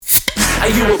Are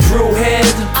you a brewhead?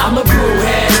 I'm a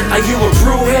brewhead. Are you a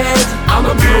brewhead? I'm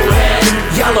a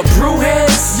brewhead. Y'all are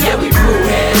brewheads? Yeah, we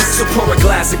brewheads. So pour a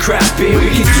glass of craft beer, we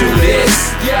can do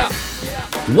this. Yeah.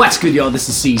 What's good, y'all? This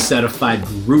is C Certified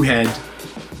Brewhead.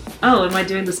 Oh, am I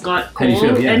doing the Scott Cole? How do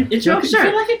you feel? Yeah. And intro?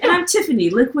 Sure. Like and I'm Tiffany,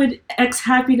 Liquid X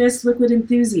Happiness, Liquid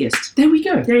Enthusiast. There we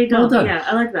go. There you go. Well done. Yeah,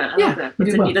 I like that. Yeah, I like that. you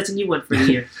did well. That's a new one for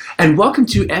the year. And welcome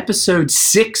to episode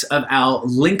 6 of our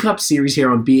Link Up series here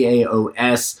on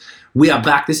BAOS. We are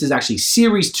back. This is actually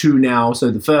series 2 now.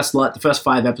 So the first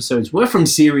 5 episodes were from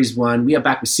series 1. We are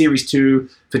back with series 2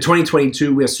 for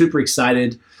 2022. We are super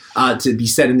excited to be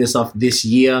setting this off this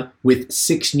year with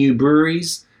 6 new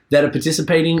breweries that are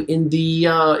participating in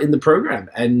the program.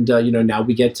 And now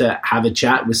we get to have a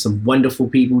chat with some wonderful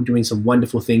people doing some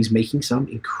wonderful things, making some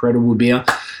incredible beer.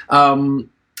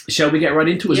 Shall we get right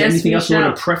into it? Is there anything else you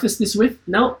want to preface this with?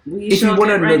 Nope. If you want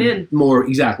to know more,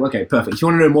 exactly. Okay, perfect. If you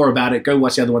want to know more about it, go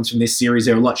watch the other ones from this series.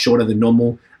 They're a lot shorter than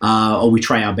normal, or we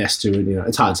try our best to.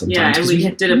 It's hard sometimes. Yeah, and we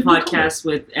did a podcast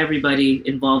with everybody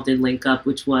involved in Link Up,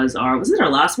 which was our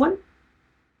last one?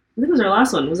 I think it was our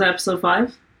last one. Was that episode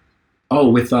 5? Oh,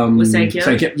 with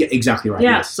Sankya? Yeah, exactly right.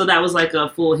 Yeah, yes. So that was like a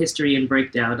full history and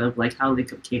breakdown of like how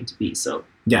Link Up came to be. So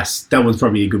yes, that one's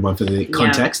probably a good one for the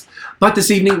context. Yeah. But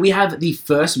this evening we have the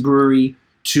first brewery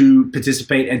to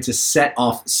participate and to set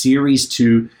off series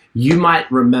 2. You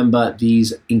might remember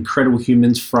these incredible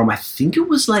humans from, I think it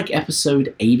was like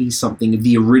episode 80 something of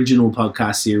the original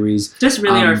podcast series. Just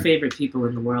really our favorite people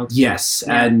in the world. Yes,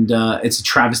 yeah. And it's a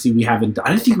travesty we haven't. I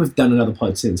don't think we've done another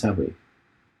pod since, have we?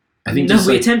 I think no,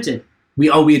 we attempted. We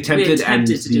attempted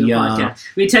to do a podcast.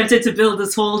 We attempted to build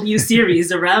this whole new series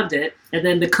around it, and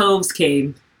then the Coves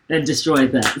came and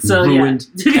destroyed that. So ruined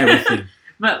everything.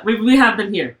 But we have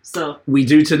them here. So we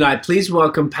do tonight. Please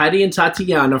welcome Patty and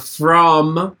Tatiana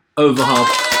from Overhop.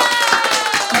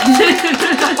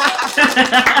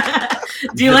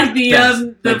 Do you like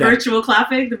the virtual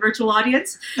clapping, the virtual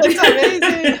audience? It's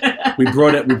amazing. We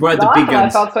brought the big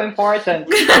guns. I felt so important.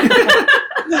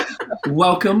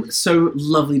 Welcome. So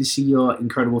lovely to see your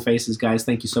incredible faces, guys.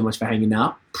 Thank you so much for hanging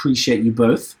out. Appreciate you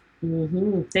both.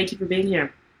 Mm-hmm. Thank you for being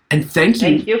here. And thank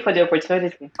you for the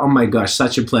opportunity. Oh my gosh,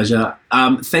 such a pleasure.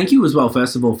 Thank you as well,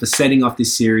 first of all, for setting off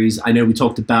this series. I know we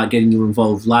talked about getting you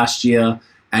involved last year,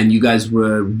 and you guys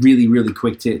were really, really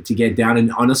quick to get down.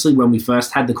 And honestly, when we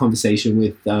first had the conversation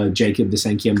with Jacob, the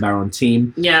Sankya and Baron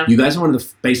team, you guys were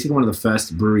basically one of the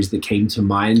first breweries that came to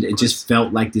mind. It just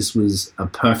felt like this was a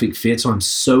perfect fit. So I'm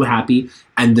so happy.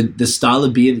 And the style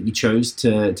of beer that you chose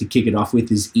to kick it off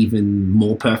with is even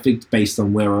more perfect based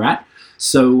on where we're at.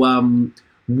 So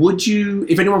would you,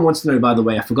 if anyone wants to know, by the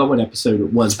way, I forgot what episode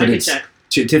it was, but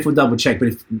Tiff will double check, but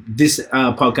if this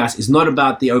podcast is not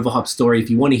about the Overhop story, if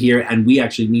you want to hear it, and we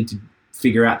actually need to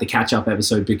figure out the catch-up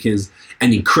episode because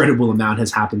an incredible amount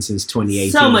has happened since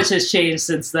 2018. So much has changed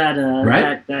since that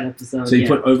right? that episode. So you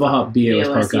put Overhop BOS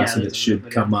podcast and it should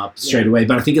come up straight away,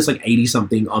 but I think it's like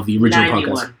 80-something of the original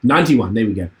podcast. 91, there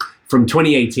we go. From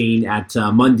 2018 at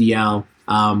Mondial.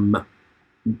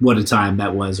 What a time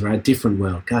that was, right? Different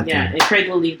world. God damn. And Craig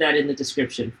will leave that in the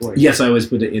description for you. Yes, I always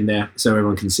put it in there so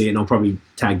everyone can see it, and I'll probably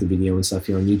tag the video and stuff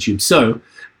here on YouTube. So,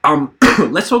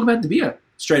 let's talk about the beer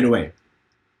straight away.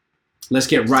 Let's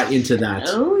get right into that.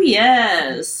 Oh,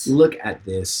 yes. Look at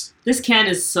this. This can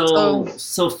is so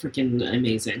freaking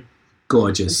amazing.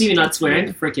 Gorgeous. See, you're not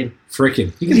swearing? Frickin'.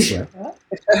 You can swear.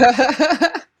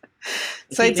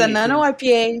 So it's a nano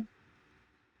IPA.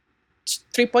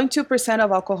 3.2%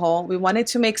 of alcohol. We wanted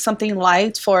to make something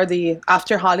light for the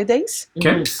after holidays.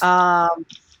 Okay.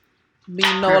 We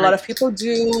know a lot of people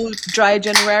do dry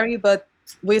January, but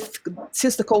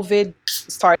since the COVID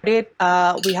started,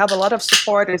 we have a lot of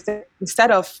supporters that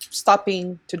instead of stop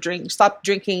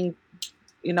drinking,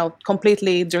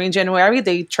 completely during January,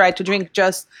 they try to drink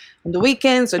just on the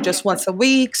weekends or just once a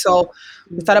week. So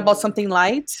we thought about something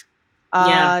light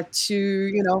to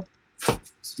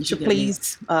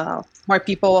please more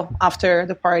people after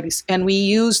the parties. And we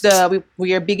use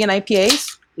we are big in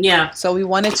IPAs. Yeah. So we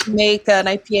wanted to make an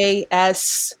IPA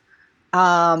as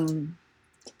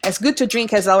good to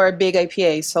drink as our big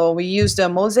IPA. So we used the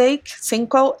Mosaic,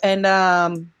 Cinco, and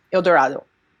El Dorado.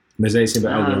 Mosaic, Cinco,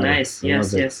 El Dorado. Oh, nice.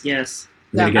 Yes.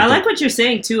 Yeah. I like what you're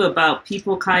saying too about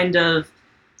people kind of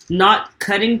not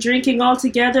cutting drinking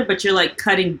altogether, but you're like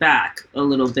cutting back a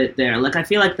little bit there. Like I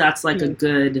feel like that's like a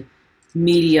good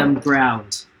medium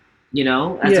ground,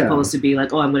 as opposed to be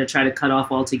like, I'm going to try to cut off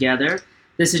altogether.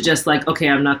 This is just like, okay,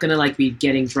 I'm not going to like be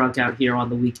getting drunk out here on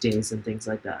the weekdays and things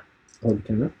like that. Oh,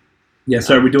 camera? Yeah,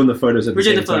 sorry, we're doing the photos at the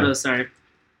same time. We're doing the photos, sorry.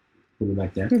 Put it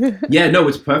back there. Yeah, no,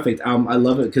 it's perfect. I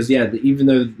love it because, even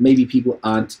though maybe people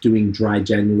aren't doing dry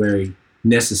January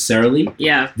necessarily.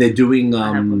 Yeah. They're doing I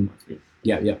have one more thing.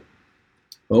 yeah.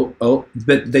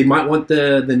 But they might want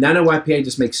the nano IPA.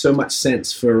 Just makes so much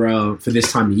sense for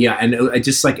this time of year, and it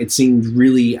just like it seemed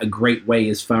really a great way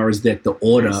as far as the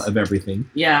order of everything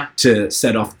Yeah. to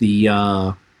set off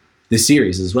the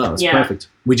series as well. It's Yeah. perfect.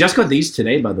 We just got these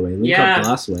today, by the way. Link Yeah. Up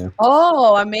Glassware.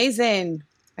 Oh, amazing!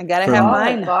 I gotta From- have Oh,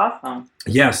 mine. that's awesome.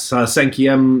 Yes,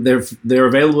 Sankiam. They're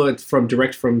available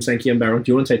direct from Sankiam Baron.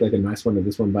 Do you want to take like a nice one of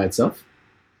this one by itself?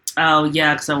 Oh,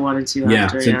 yeah, because I wanted to Yeah.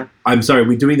 after, So yeah. I'm sorry,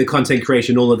 we're doing the content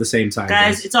creation all at the same time.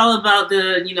 Guys, it's all about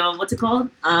the, what's it called?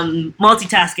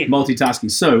 Multitasking.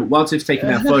 Multitasking. So while Tiff's taking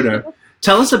that photo,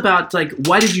 tell us about like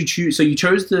why did you choose? So you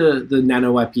chose the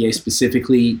nano IPA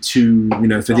specifically to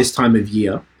for this time of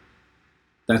year.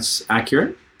 That's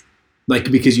accurate.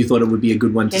 Like because you thought it would be a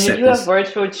good one to Can you set do a this.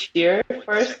 virtual cheer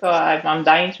first? So I'm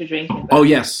dying to drink it. Oh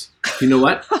yes. You know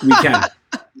what? We can.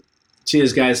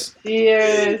 Cheers, guys.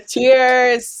 Cheers.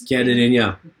 Cheers. Get it in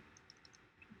ya.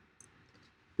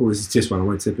 Oh, this is just one. I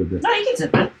won't sip a bit. No, you can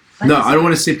sip it. No, I don't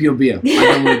want to sip your beer. I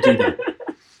don't want to do that.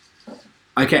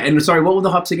 Okay, and sorry, what were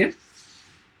the hops again?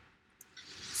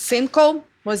 Simcoe,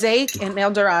 Mosaic, and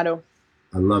El Dorado.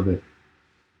 I love it.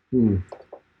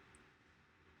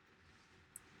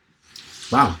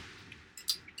 Wow.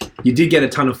 You did get a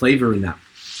ton of flavor in that.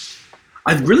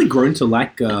 I've really grown to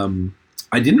like,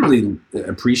 I didn't really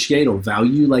appreciate or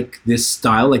value like this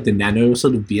style, like the nano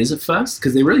sort of beers at first,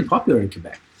 because they're really popular in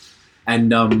Quebec.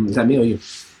 And is that me or you?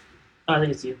 Oh, I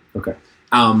think it's you. Okay.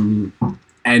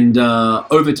 And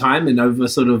over time and over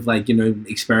sort of like,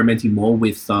 experimenting more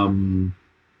with, what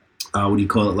do you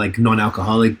call it? Like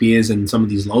non-alcoholic beers and some of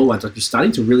these lower ones, like you're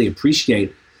starting to really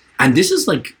appreciate. And this is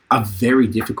like a very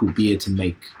difficult beer to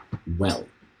make well.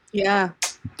 Yeah.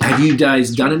 Have you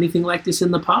guys done anything like this in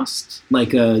the past?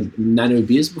 Like nano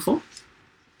beers before?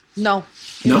 No,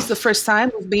 it No? was the first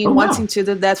time. We've been Oh, wow. wanting to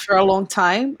do that for a long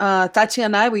time. Tati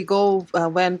and I, we go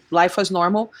when life was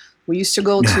normal. We used to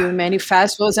go to many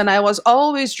festivals, and I was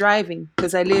always driving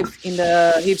because I live in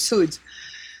the Rive Sud.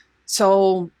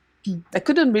 So I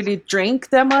couldn't really drink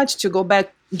that much to go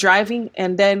back driving.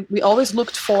 And then we always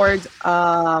looked forward,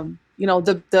 the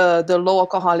low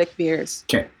alcoholic beers.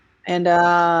 Okay. And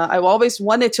I always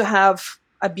wanted to have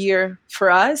a beer for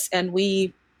us, and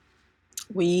we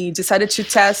decided to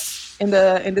test in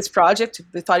this project.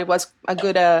 We thought it was a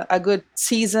good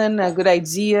season, a good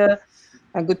idea,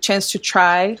 a good chance to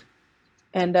try,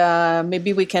 and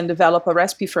maybe we can develop a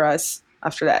recipe for us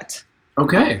after that.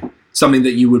 Okay. Something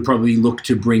that you would probably look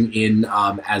to bring in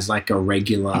as like a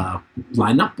regular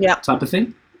lineup type of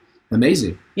thing?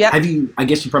 Amazing. Yeah. I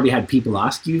guess you probably had people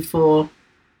ask you for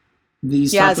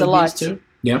these type Yes, of a lot. beers too?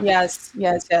 Yeah.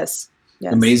 Yes.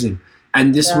 Amazing.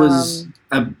 And this was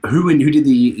who did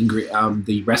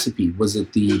the recipe? Was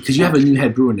it because you have a new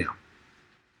head brewer now?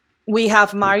 We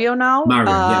have Mario now. Mario,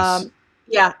 yes.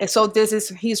 Yeah, and so this is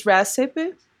his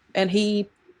recipe, and we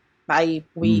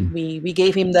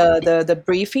gave him the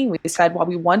briefing. We said what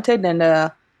we wanted,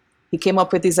 and he came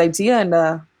up with this idea,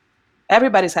 and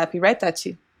everybody's happy, right,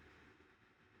 Tati?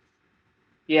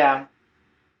 Yeah.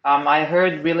 I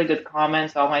heard really good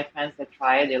comments. All my friends that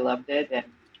tried, they loved it, and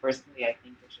personally, I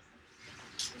think it's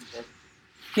just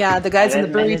Yeah, the guys in the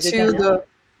brewery Manage it, too. yeah.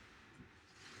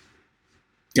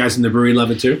 Guys in the brewery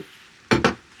love it too?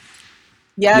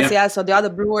 Yes, Yeah. So the other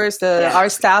brewers, our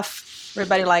staff,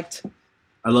 everybody liked.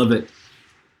 I love it.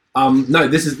 No,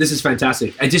 this is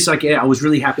fantastic. I just I was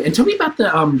really happy. And tell me about the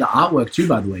artwork too,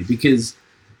 by the way, because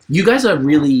you guys are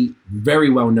really very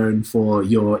well known for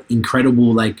your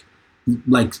incredible like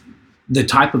the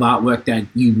type of artwork that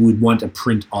you would want a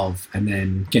print of and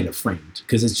then get it framed,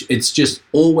 because it's just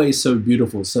always so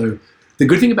beautiful. So the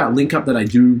good thing about Link Up that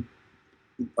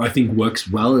I think works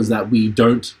well is that we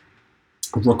don't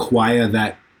require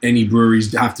that any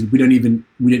breweries have to. You didn't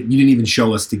even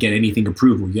show us to get anything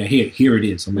approval. Yeah, here it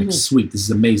is. I'm like, sweet, this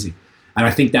is amazing. And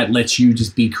I think that lets you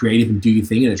just be creative and do your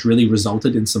thing, and it's really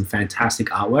resulted in some fantastic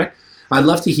artwork. I'd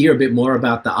love to hear a bit more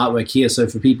about the artwork here. So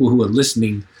for people who are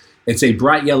listening, it's a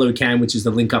bright yellow can, which is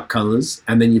the Link Up colors,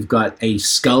 and then you've got a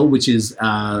skull, which is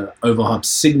Overhop's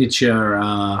signature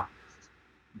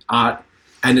art,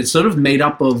 and it's sort of made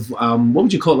up of what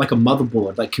would you call it, like a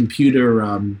motherboard, like computer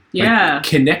like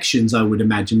connections. I would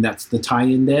imagine that's the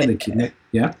tie-in there. The connect,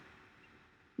 yeah.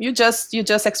 You just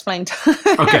explained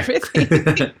Okay.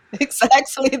 everything.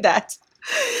 Exactly that.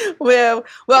 Well,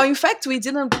 in fact, we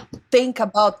didn't think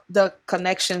about the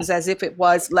connections as if it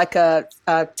was like a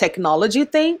technology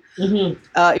thing.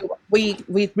 We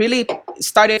really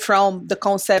started from the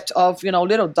concept of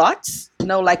little dots.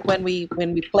 Like when we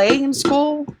play in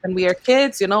school when we are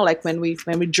kids. Like when we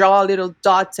draw little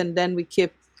dots and then we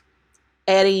keep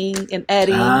adding and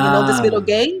adding, this little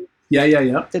game, Yeah.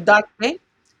 the dark game.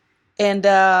 And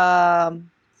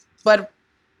but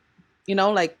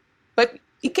but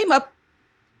it came up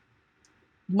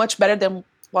much better than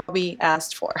what we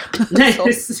asked for.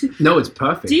 Nice. No, it's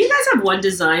perfect. Do you guys have one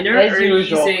designer? As or are you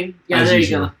usual. using? Yeah, As there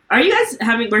usual. you go. Are you guys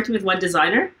working with one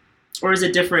designer, or is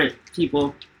it different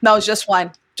people? No, it's just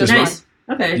one. Just Nice.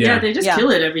 Okay. Yeah. Yeah, they just Yeah.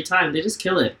 kill it every time. They just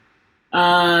kill it.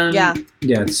 one. Yeah.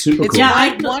 Yeah, it's super It's cool.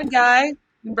 Yeah, one guy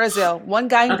in Brazil. One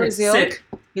guy in Okay, Brazil. sick.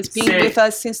 He's been Sick. with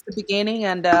us since the beginning,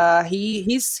 and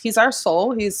he's our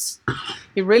soul.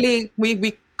 He really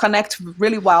we connect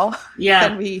really well, Yeah.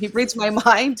 and he reads my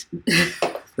mind.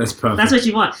 That's perfect. That's what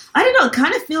you want. I don't know. It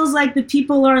kind of feels like the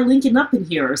people are linking up in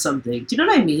here or something. Do you know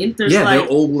what I mean? There's yeah, like they're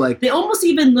all like they almost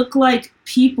even look like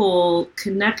people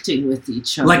connecting with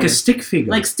each other, a stick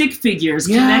figure. like stick figures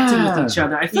Yeah. connecting with each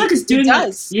other. I feel like it's doing It that.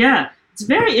 does. Yeah, it's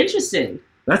very interesting.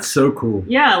 That's so cool.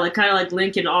 Yeah, like kind of like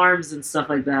linking arms and stuff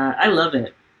like that. I love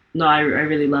it. No, I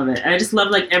really love it. I just love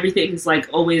like everything's like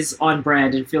always on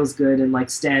brand and feels good and like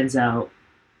stands out.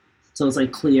 So it's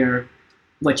like clear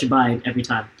what you're buying every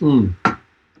time. Mm.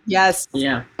 Yes,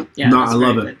 Yeah. Yeah. No, it's I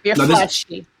love very it. we're No, this-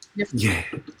 flashy. Yeah,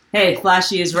 good. Hey,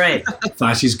 flashy is right.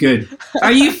 Flash is good.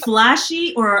 Are you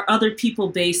flashy or are other people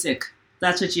basic?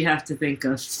 That's what you have to think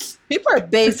of. People are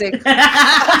basic.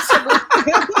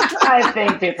 I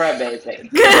think people are basic.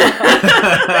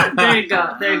 There you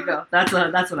go. There you go. That's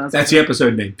what I was. That's the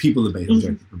episode name. People are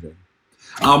basic.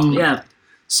 I'm joking. Yeah.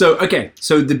 So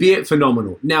the beer,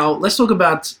 phenomenal. Now let's talk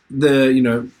about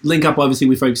the link up. Obviously,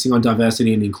 we're focusing on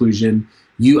diversity and inclusion.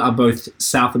 You are both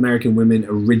South American women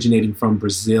originating from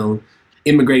Brazil,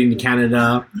 immigrating to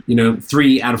Canada.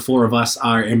 3 out of 4 of us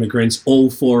are immigrants.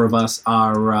 All 4 of us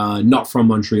are not from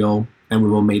Montreal, and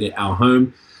we've all made it our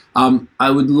home. I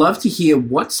would love to hear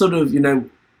what sort of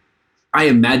I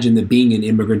imagine that being an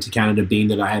immigrant to Canada, being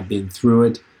that I have been through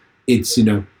it, it's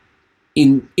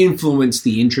influence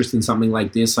the interest in something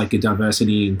like this, like a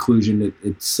diversity inclusion.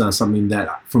 It's something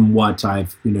that, from what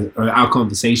I've, our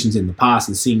conversations in the past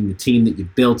and seeing the team that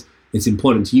you've built, it's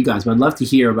important to you guys. But I'd love to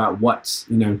hear about what's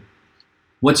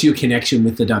your connection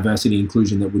with the diversity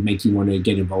inclusion that would make you want to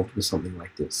get involved with something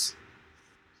like this.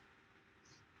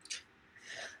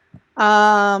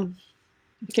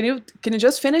 Can you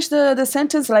just finish the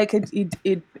sentence? Like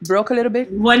it broke a little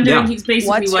bit. Wondering, Yeah. he's basically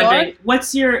What's wondering,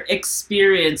 what's your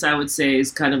experience, I would say,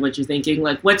 is kind of what you're thinking.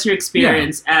 Like, what's your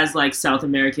experience as, like, South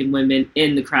American women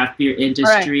in the craft beer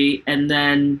industry? And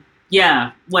then,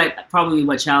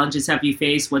 what challenges have you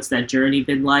faced? What's that journey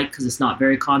been like? Because it's not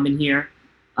very common here.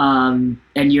 And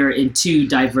you're in 2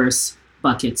 diverse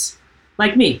buckets.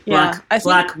 Like me, Yeah, I think-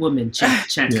 black woman, check,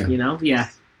 Yeah. Yeah.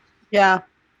 Yeah,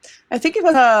 I think it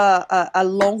was a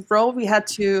long road we had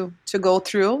to go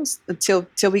through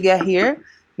till we get here.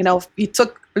 It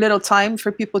took a little time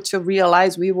for people to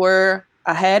realize we were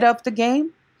ahead of the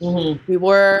game. Mm-hmm. We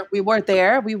were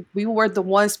there. We were the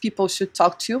ones people should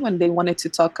talk to when they wanted to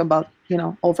talk about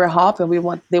overhop,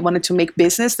 and they wanted to make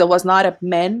business. There was not a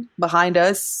man behind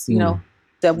us,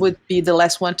 that would be the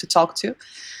last one to talk to.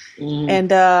 Mm-hmm.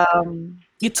 And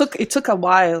it took a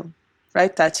while,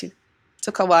 right, Tati? It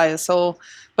took a while. So,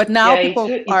 but now Yeah, people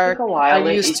it are took a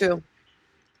while. used to.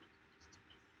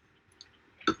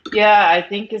 Yeah, I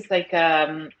think it's like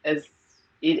as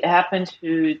it happened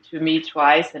to me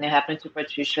twice, and it happened to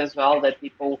Patricia as well. That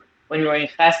people, when we're in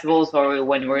festivals or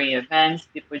when we're in events,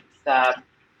 people just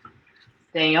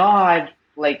saying, "Oh,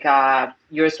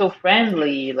 you're so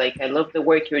friendly. Like, I love the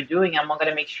work you're doing. I'm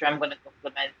gonna make sure I'm gonna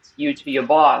compliment you to your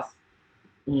boss."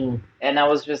 Mm. And I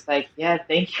was just like, "Yeah,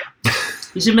 thank you."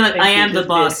 You should be like, Thank I you, am the just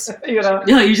boss. did. You know.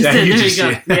 Yeah, you just Yeah, did. you There just you go.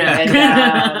 did.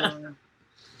 Yeah.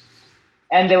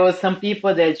 And there was some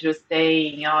people that just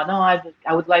saying, "Oh no,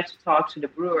 I would like to talk to the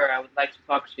brewer. I would like to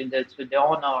talk to the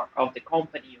owner of the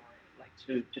company, or like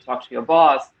to talk to your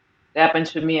boss." It happened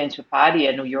to me and to Patty,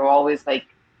 and you're always like,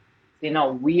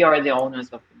 we are the owners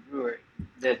of the brewery,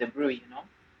 the brewery,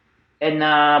 And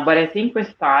but I think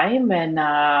with time, and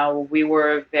we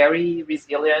were very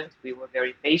resilient. We were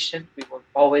very patient. We were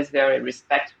always very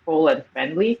respectful and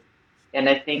friendly. And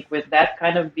I think with that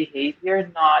kind of behavior,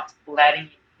 not letting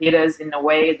it hit us in a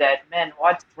way that, man,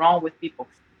 what's wrong with people?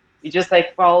 You just like,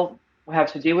 well, we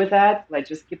have to deal with that. Like,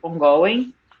 just keep on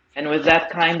going. And with that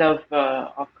kind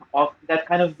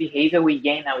of behavior, we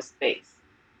gain our space.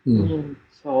 Mm.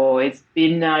 So it's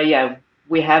been,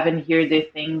 we haven't heard the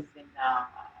things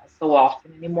so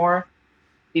often anymore.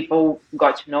 People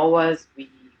got to know us. We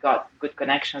got good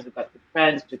connections. We got good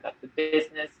friends. We got good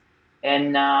business.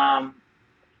 And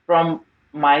from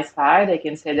my side, I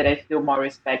can say that I feel more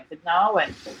respected now.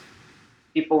 And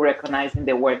people recognizing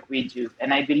the work we do.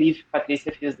 And I believe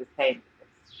Patricia feels the same.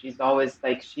 She's always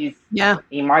like, she's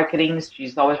in marketing,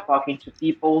 she's always talking to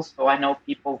people. So I know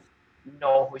people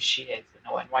know who she is,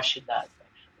 and what she does.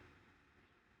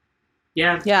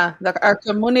 Yeah.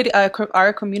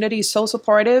 Our community is so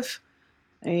supportive.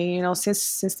 And,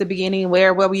 since the beginning,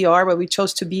 where we are, where we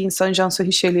chose to be in Saint Jean sur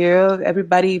Richelieu,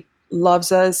 everybody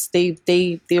loves us.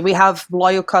 We have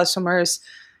loyal customers,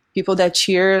 people that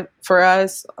cheer for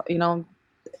us.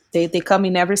 They come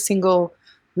in every single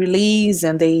release,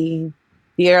 and they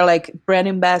are like brand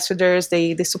ambassadors.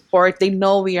 They support. They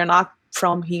know we are not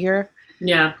from here.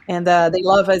 Yeah, and they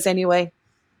love us anyway.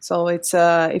 So it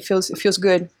feels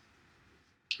good.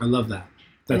 I love that.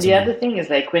 And the other thing is,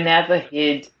 like, we never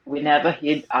hid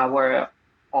our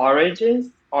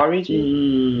origins.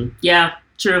 Yeah,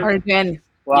 true. Origin.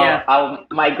 Wow, Yeah.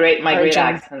 my great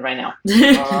accent right now.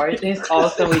 Origins.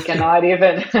 Also, we cannot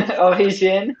even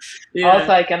origin. Yeah.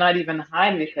 Also, I cannot even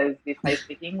hide, because if I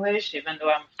speak English, even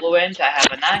though I'm fluent, I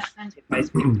have an accent. If I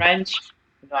speak French,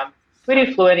 I'm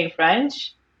pretty fluent in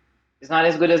French. It's not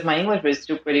as good as my English, but it's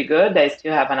still pretty good. I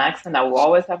still have an accent. I will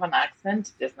always have an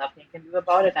accent. There's nothing you can do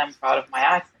about it. I'm proud of my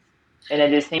accent. And at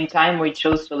the same time, we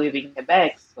chose to live in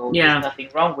Quebec, so there's nothing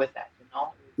wrong with that,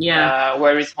 Yeah.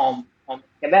 Where is home? Home is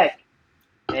Quebec.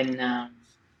 And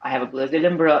I have a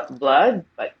Brazilian blood,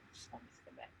 but home is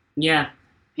Quebec. Yeah.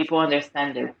 People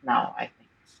understand it now, I think.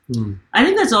 I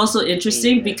think that's also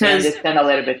interesting because they understand a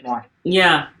little bit more.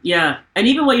 Yeah. And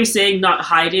even what you're saying, not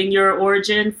hiding your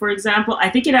origin, for example, I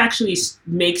think it actually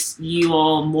makes you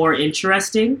all more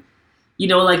interesting.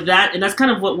 Like that. And that's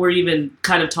kind of what we're even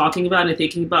kind of talking about and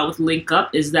thinking about with Link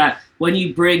Up, is that when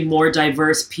you bring more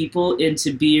diverse people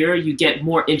into beer, you get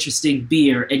more interesting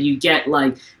beer, and you get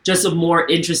like just a more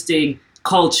interesting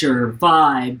culture,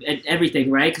 vibe, and everything,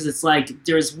 right? Because it's like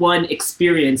there's one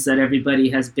experience that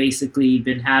everybody has basically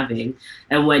been having.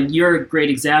 And when you're great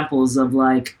examples of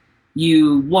like,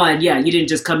 you didn't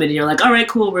just come in and you're like, all right,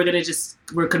 cool,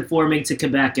 we're conforming to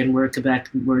Quebec, and we're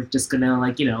just gonna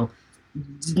like,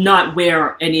 not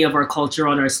wear any of our culture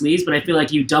on our sleeves, but I feel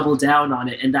like you double down on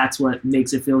it, and that's what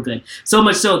makes it feel good. So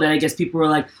much so that I guess people were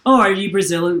like, oh, are you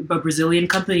a Brazilian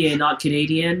company and not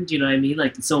Canadian? Do you know what I mean?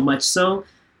 Like, so much so.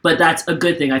 But that's a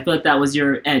good thing. I feel like that was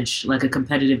your edge, like a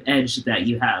competitive edge that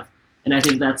you have, and I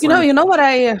think that's what I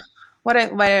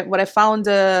found.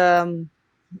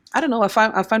 I don't know.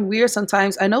 I find weird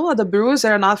sometimes. I know other brewers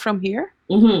that are not from here,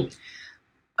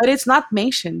 but it's not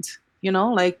mentioned.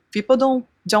 Like people don't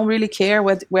really care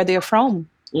where they're from.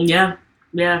 Yeah.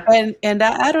 And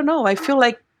I don't know. I feel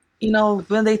like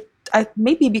when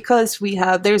maybe because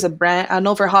there's a brand, an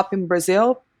overhop in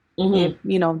Brazil.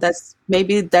 That's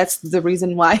the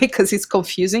reason why, because it's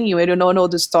confusing. You don't know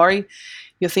the story.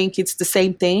 You think it's the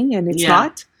same thing, and it's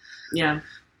not. Yeah.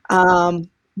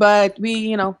 But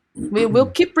we will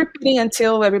keep repeating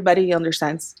until everybody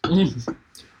understands.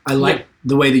 I like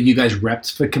the way that you guys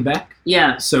repped for Quebec.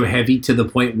 Yeah. So heavy to the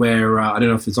point where I don't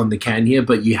know if it's on the can here,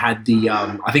 but you had the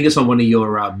I think it's on one of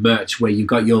your merch where you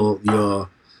got your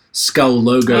skull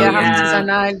logo.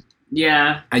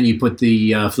 Yeah. And you put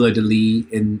the fleur de lis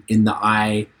in the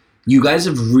eye. You guys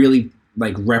have really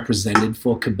like represented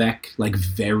for Quebec like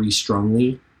very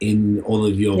strongly in all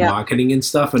of your marketing and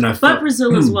stuff. And but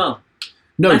Brazil as well.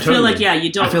 No, I feel like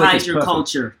you don't hide your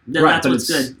culture. That's what's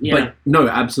good. Yeah. But no,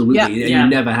 absolutely, and you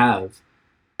never have.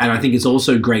 And I think it's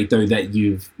also great though that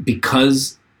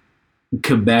because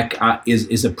Quebec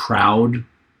is a proud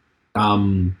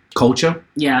culture.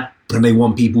 Yeah. And they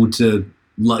want people to.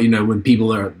 When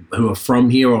people who are from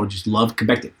here or just love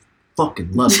Quebec, they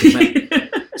fucking love Quebec.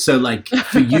 So, like,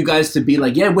 for you guys to be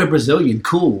like, yeah, we're Brazilian,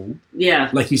 cool. Yeah.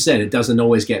 Like you said, it doesn't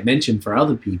always get mentioned for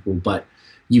other people, but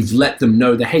you've let them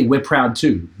know that, hey, we're proud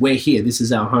too. We're here. This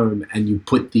is our home. And you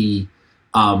put the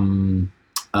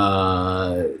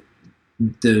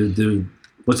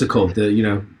what's it called?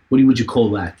 What would you call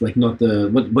that? Like not the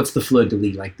what's the fleur de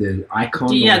lis? Like the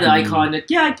icon? Yeah, the icon.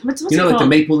 What's it called? Like the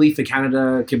maple leaf for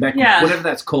Canada, Quebec, whatever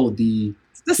that's called. The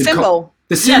symbol.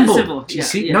 The symbol. Yeah, the symbol.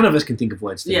 See, none of us can think of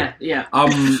words today. Yeah.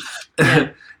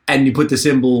 And you put the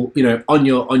symbol, on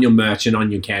your merch and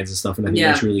on your cans and stuff, and I think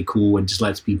that's really cool and just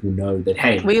lets people know that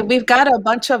hey, we've got a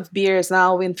bunch of beers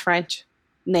now in French,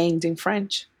 named in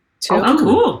French too. Oh,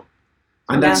 cool.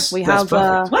 And we have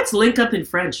perfect. What's Link Up in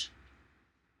French?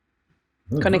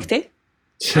 Connecté.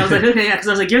 I was like, okay, because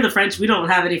I was like, you're the French. We don't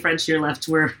have any French here left.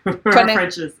 We're our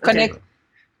French is okay.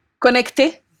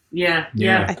 Connecté. Yeah.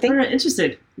 I think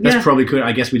interesting. That's probably cool.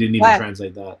 I guess we didn't even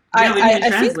translate that. I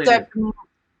think that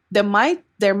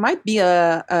there might be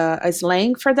a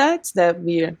slang for that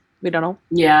we don't know.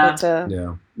 Yeah.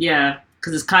 But,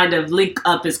 because it's kind of link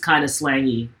up is kind of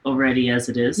slangy already as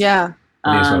it is. Yeah.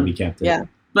 May as well be kept. Yeah.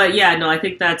 But yeah, no, I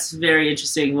think that's very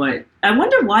interesting. I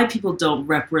wonder why people don't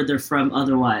rep where they're from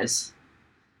otherwise.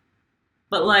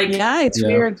 But like, Yeah, it's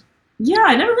weird. yeah,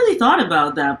 I never really thought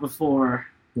about that before.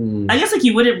 Mm. I guess like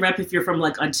you wouldn't rep if you're from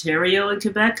like Ontario and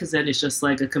Quebec, because then it's just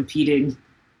like they're like competing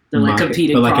But like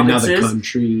provinces. another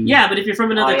country. Yeah, but if you're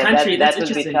from another country, that's that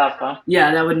would be interesting. tough, huh?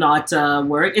 Yeah, that would not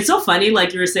work. It's so funny,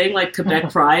 like you were saying, like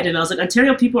Quebec pride, and I was like,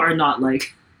 Ontario people are not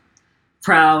like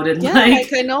proud and Yeah,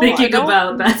 like I know, thinking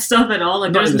about that stuff at all.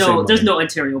 Like Not in the same there's way. no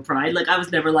Ontario pride. Like I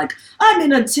was never like, I'm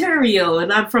in Ontario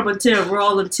and I'm from Ontario. We're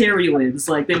all Ontarians.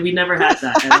 Like we never had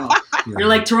that at all. Yeah. You're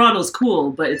like Toronto's cool,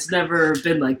 but it's never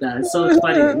been like that. So it's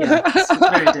funny. Yeah, it's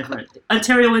very different.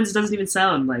 Ontarians doesn't even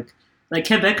sound like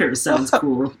Quebecers sounds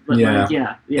cool, but Yeah. like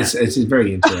yeah. It's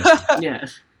very interesting. Yeah.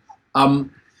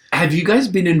 Have you guys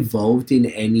been involved in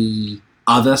any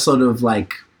other sort of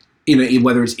like, you know,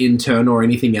 whether it's intern or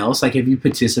anything else? Like, have you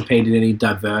participated in any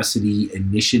diversity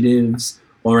initiatives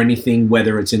or anything,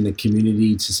 whether it's in the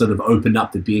community to sort of open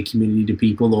up the beer community to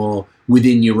people, or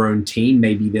within your own team?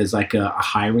 Maybe there's like a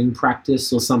hiring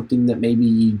practice or something that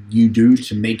maybe you do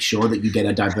to make sure that you get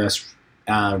a diverse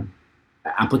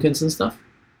applicants and stuff?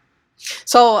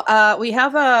 So we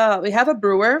have a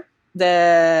brewer.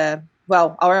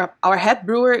 Our head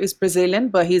brewer is Brazilian,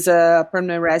 but he's a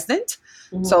permanent resident,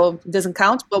 so it doesn't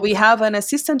count. But we have an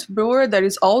assistant brewer that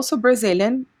is also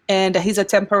Brazilian, and he's a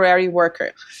temporary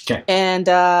worker. Okay. And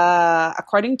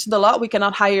according to the law, we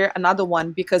cannot hire another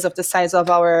one because of the size of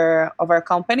our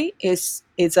company is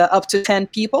up to 10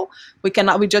 people. We can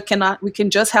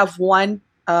just have one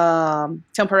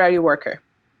temporary worker.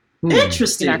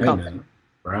 Interesting. In our company.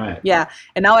 Right. Yeah,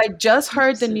 and now I just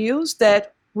heard the news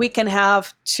that we can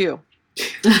have 2.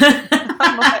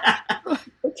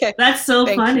 Okay. That's so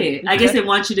Thank funny. you. I guess they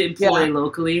want you to employ Yeah.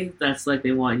 locally. That's like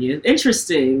they want you.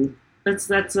 Interesting. But it's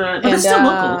still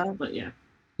local. But yeah.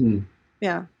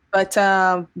 Yeah, but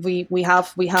we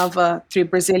have 2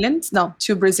 Brazilians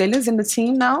in the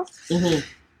team now. Mm-hmm.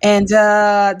 And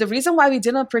the reason why we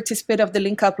didn't participate of the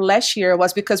Link Up last year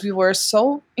was because we were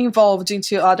so involved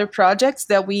into other projects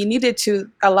that we needed to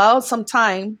allow some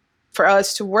time for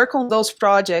us to work on those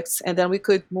projects, and then we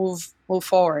could move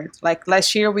forward. Like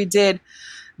last year, we did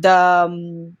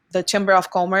the Chamber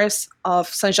of Commerce of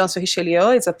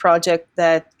Saint-Jean-sur-Richelieu. It's a project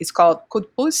that is called Coup de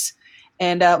Pouce.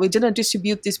 And we didn't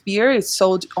distribute this beer. It's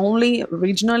sold only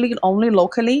regionally, only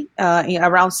locally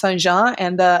around Saint-Jean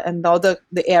and all the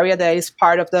area that is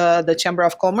part of the Chamber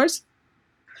of Commerce.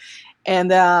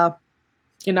 And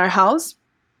in our house.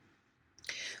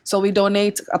 So we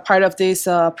donate a part of this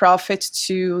profit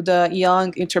to the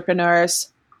young entrepreneurs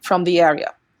from the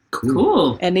area.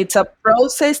 Cool. And it's a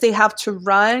process they have to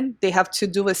run. They have to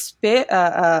do a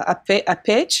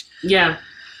pitch. Yeah.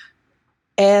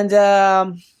 And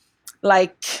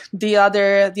like the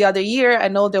other year, I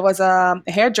know there was a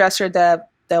hairdresser that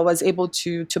was able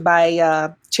to buy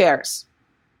chairs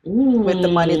with the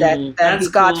money that he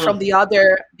got from the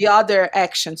other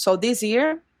action. So this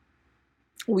year,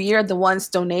 we are the ones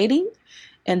donating,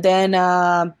 and then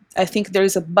I think there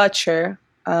is a butcher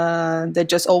that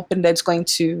just opened that's going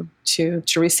to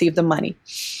receive the money.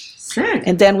 Sick.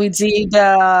 And then we did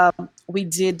the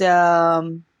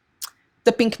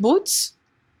Pink Boots.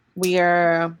 We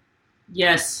are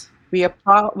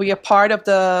part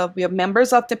of we are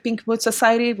members of the Pink Boots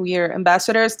Society. We are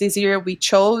ambassadors. This year we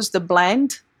chose the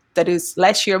blend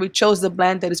last year we chose the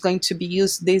blend that is going to be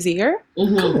used this year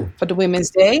for the Women's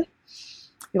Day.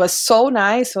 It was so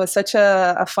nice. It was such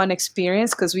a fun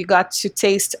experience because we got to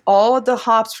taste all the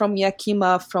hops from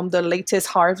Yakima from the latest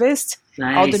harvest.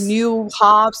 Nice. All the new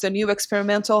hops, the new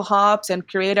experimental hops, and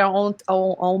create our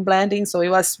own blending. So it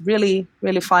was really,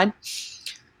 really fun.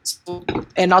 So,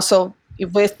 and also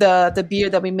with the beer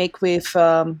that we make with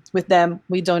them,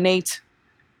 we donate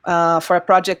for a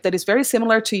project that is very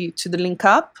similar to the Link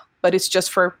Up, but it's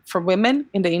just for women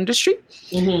in the industry.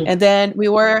 Mm-hmm. And then we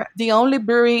were the only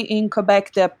brewery in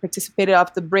Quebec that participated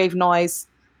of the Brave Noise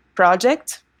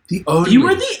project. You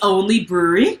were the only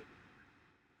brewery?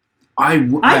 I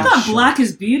thought Black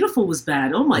is Beautiful was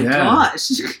bad. Oh my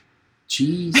gosh.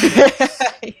 Jeez.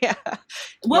 Yeah.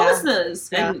 What was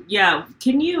this? And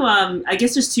can you I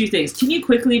guess there's 2 things. Can you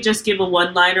quickly just give a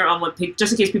one-liner on what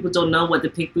just in case people don't know what the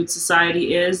Pink Boots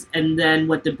Society is, and then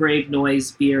what the Brave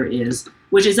Noise beer is?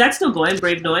 Which is that still going?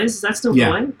 Brave Noise? Is that still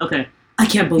going? Okay. I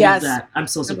can't believe that. I'm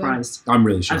so surprised. I'm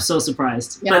really sure. I'm so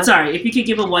surprised. Yeah. But sorry, if you could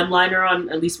give a one-liner on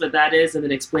at least what that is and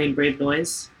then explain Brave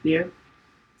Noise beer.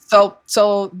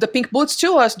 So the Pink Boots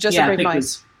too, or just the Brave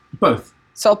Noise? Both.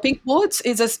 So Pink Boots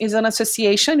is an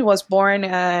association. It was born.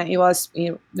 It was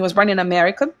born in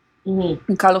America,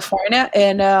 in California,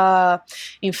 and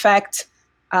in fact,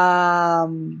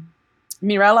 Mirella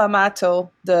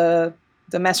Amato, the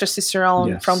Master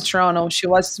Cicerone from Toronto, she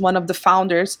was one of the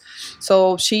founders.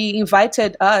 So she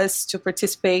invited us to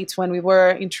participate when we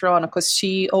were in Toronto because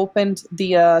she opened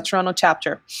the Toronto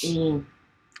chapter.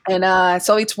 And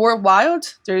so it's worldwide.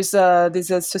 There's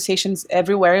these associations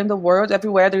everywhere in the world.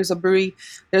 Everywhere there's a brewery,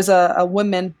 there's a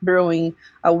women brewing,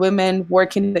 a women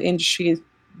working in the industry.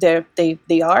 There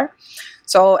they are.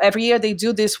 So every year they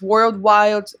do this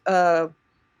worldwide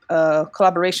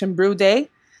collaboration brew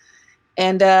day,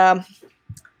 and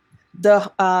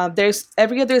there's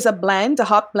every year there's a blend, a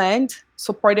hop blend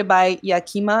supported by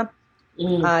Yakima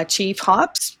Chief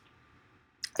Hops,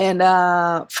 and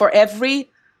for every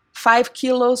 5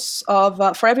 kilos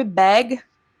of for every bag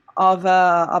of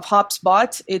hops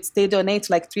bought, they donate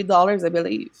like $3, I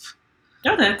believe.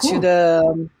 Okay,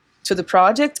 cool. To the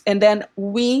project. And then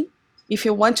if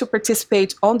you want to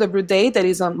participate on the brew day that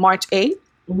is on March 8th,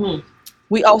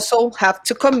 we also have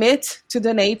to commit to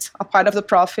donate a part of the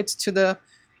profits to the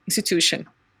institution.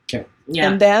 Okay. Yeah.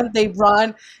 And then they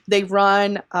run it's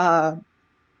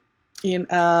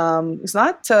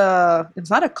not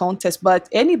a contest, but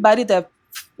anybody that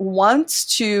wants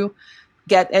to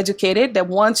get educated, that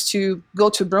wants to go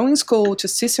to brewing school, to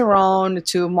Cicerone,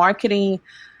 to marketing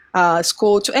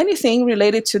school, to anything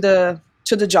related to the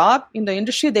job in the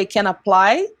industry, they can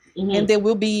apply, and they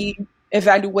will be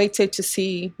evaluated to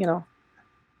see,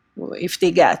 if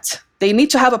they need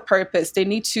to have a purpose.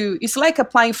 It's like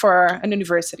applying for an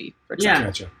university, for example. Yeah.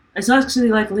 Gotcha. It's actually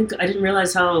like Link. I didn't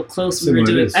realize how close we were Similar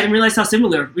doing. it is. I didn't realize how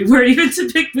similar we were even to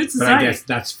Pink Boots But I Society. guess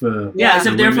that's for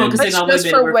Except they're women. focusing It's on just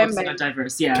women. for We're focusing women. on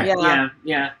diverse. Yeah.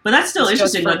 Yeah. But that's still It's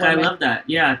just interesting. for Like I women. love that.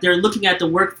 Yeah, they're looking at the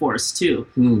workforce too,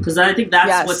 because I think that's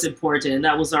Yes. what's important. And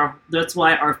that's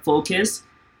why our focus.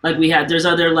 Like there's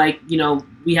other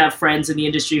we have friends in the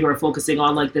industry who are focusing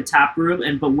on like the tap room,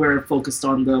 but we're focused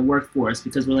on the workforce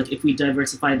because we're like, if we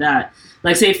diversify that,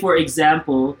 like say for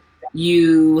example,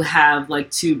 you have like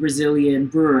 2 Brazilian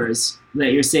brewers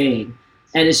that you're saying,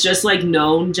 and it's just like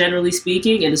known generally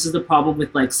speaking, and this is the problem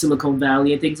with like Silicon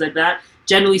Valley and things like that.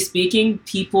 Generally speaking,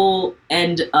 people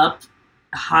end up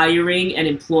hiring and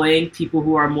employing people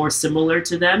who are more similar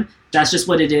to them. That's just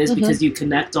what it is because you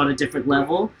connect on a different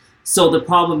level. So the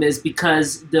problem is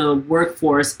because the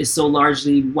workforce is so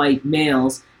largely white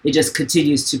males, it just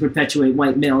continues to perpetuate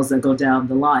white males that go down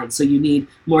the line. So you need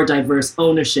more diverse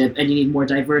ownership, and you need more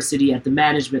diversity at the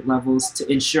management levels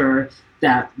to ensure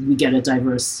that we get a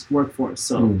diverse workforce.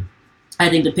 So I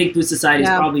think the Pink Boots Society is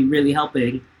probably really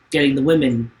helping getting the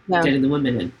women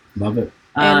in. Love it.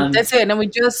 And that's it. And we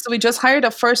just hired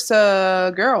a first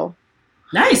girl.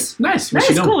 Nice. What's she Nice.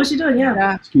 doing? Cool. What's she doing?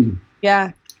 Yeah. Excuse me.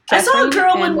 Yeah. I saw a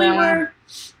girl Catherine,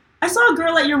 I saw a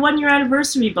girl at your 1-year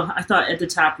anniversary. I thought at the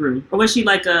tap room, or was she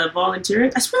like volunteering?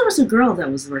 I swear there was a girl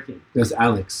that was working. There's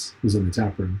Alex who's in the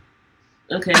tap room.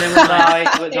 Okay, never mind.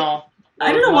 No.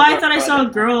 I don't know why I thought I saw a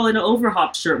girl in an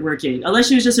Overhop shirt working. Unless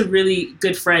she was just a really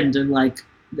good friend and like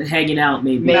hanging out.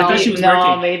 Maybe I thought she was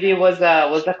working. Maybe it was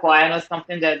a client or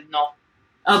something that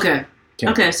Okay.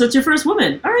 So it's your first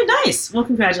woman. All right, nice. Well,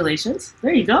 congratulations.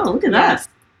 There you go. Look at that.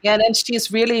 Yeah, and then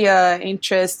she's really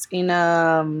interested in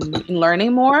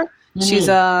learning more. She's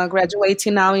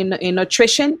graduating now in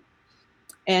nutrition,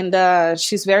 and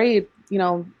she's very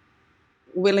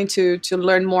willing to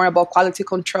learn more about quality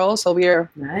control. So we're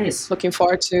looking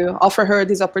forward to offer her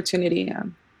this opportunity.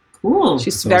 Cool.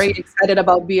 She's very excited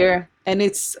about beer, and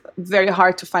it's very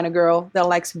hard to find a girl that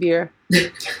likes beer.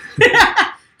 Hey,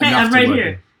 I'm right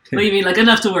here. What do you mean, like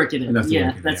enough to work in it?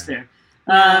 That's fair.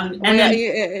 And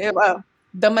then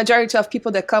the majority of people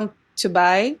that come to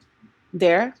buy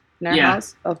there in our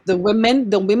house, of the women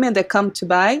that come to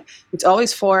buy, it's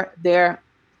always for their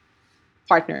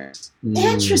partners.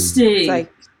 Interesting. It's like,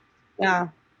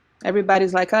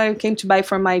 everybody's like, I came to buy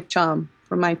for my chum,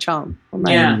 for my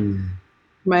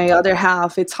other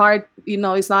half. It's hard,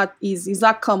 it's not easy. It's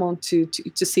not common to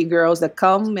see girls that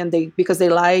come and because they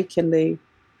like, and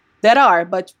that are,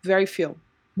 but very few.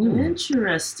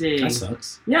 Interesting. That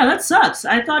sucks. Yeah, that sucks.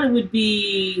 I thought it would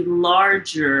be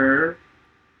larger.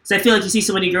 Because I feel like you see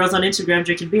so many girls on Instagram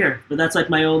drinking beer. But that's like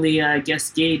my only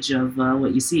gauge of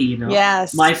what you see,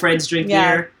 Yes. My friends drink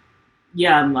beer.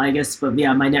 Yeah, I guess. But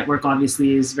my network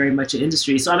obviously is very much an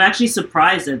industry. So I'm actually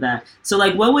surprised at that. So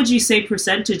like, what would you say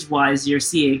percentage-wise you're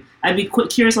seeing? I'd be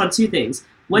curious on 2 things.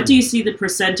 What do you see the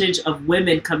percentage of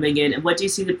women coming in? And what do you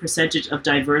see the percentage of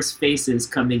diverse faces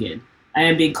coming in? I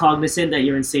am being cognizant that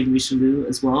you're in St. Richelieu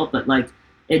as well, but like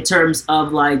in terms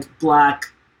of like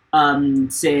Black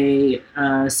say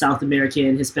South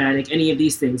American, Hispanic, any of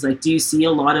these things? Like, do you see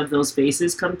a lot of those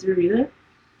faces come through either?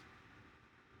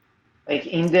 Like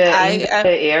in the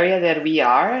area that we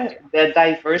are, the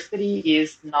diversity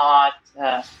is not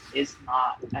a huge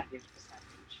percentage.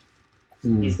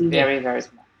 It's very, very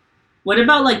small. What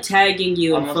about like tagging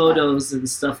you in Almost photos and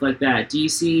stuff like that? Do you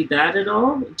see that at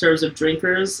all in terms of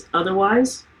drinkers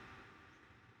otherwise?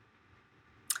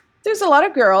 There's a lot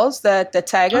of girls that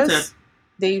tag us.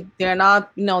 They're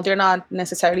not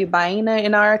necessarily buying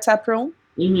in our tap room.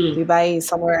 Mm-hmm. We buy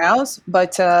somewhere else,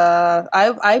 but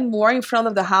I'm more in front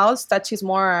of the house. That is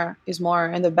more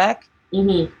in the back.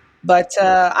 Mm-hmm. But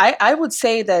I would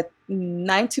say that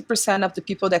 90% of the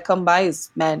people that come by is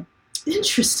men.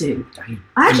 Interesting.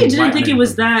 I actually didn't think it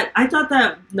was that. I thought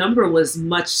that number was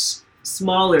much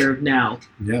smaller now.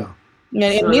 Yeah.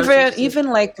 And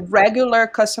even like regular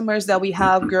customers that we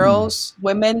have, girls,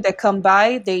 women that come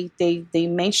by, they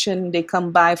mention they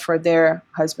come by for their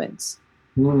husbands.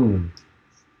 Hmm.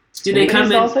 Do they come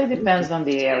in? It also depends on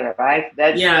the area, right?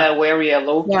 That's where we are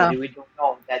located. Yeah. We don't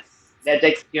know. That's the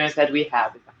experience that we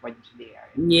have is according to the area.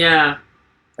 Yeah.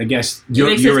 I guess you're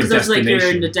a destination. Like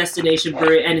you're in the destination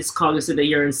brewery, and it's cognizant that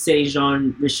you're in Saint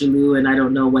Jean Richelieu, and I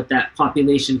don't know what that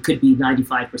population could be,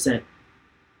 95%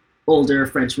 older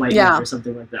French white men or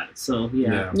something like that. So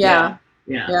yeah.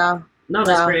 No,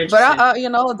 that's very interesting.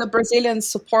 But the Brazilians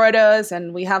support us,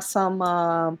 and we have some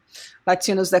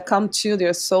Latinos that come too.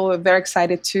 They're so very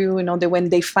excited too. When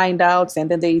they find out,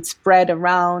 and then they spread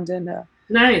around and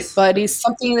nice. But it's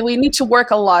something that we need to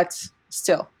work a lot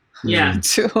still. Yeah.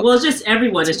 Well, it's just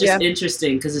everyone. It's just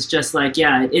interesting because it's just like,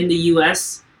 in the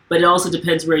U.S., but it also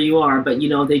depends where you are. But, you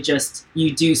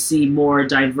do see more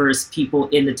diverse people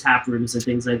in the tap rooms and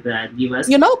things like that in the U.S.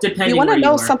 Depending you want to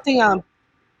know are. something?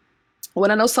 Want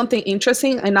to know something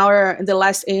interesting? In the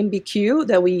last AMBQ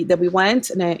that we went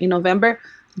in November,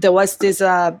 there was this.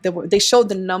 They showed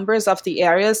the numbers of the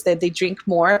areas that they drink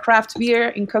more craft beer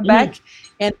in Quebec,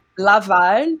 and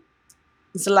Laval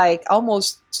is like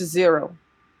almost to zero.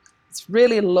 It's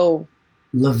really low.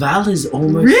 Laval is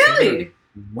almost really.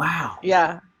 Wow.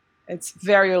 Yeah, it's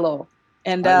very low,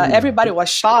 and everybody was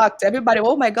shocked. Everybody,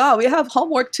 oh my God, we have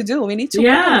homework to do. We need to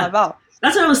work on Laval.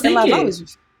 That's what I was thinking. And Laval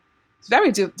is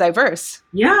very diverse.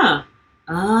 Yeah.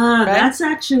 Right? That's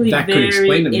actually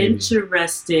very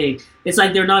interesting. It's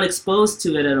like they're not exposed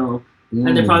to it at all.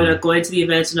 And they're probably not going to the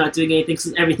events or not doing anything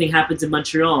because everything happens in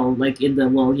Montreal, like in the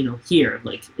here,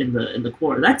 like in the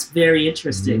core. That's very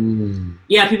interesting.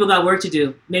 Yeah, people got work to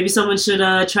do. Maybe someone should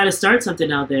try to start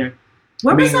something out there.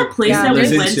 Where was that place that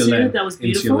we went to that was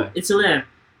beautiful? Insulaire.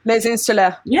 Les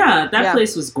Insulaires. Yeah, that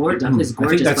place was gorgeous. That was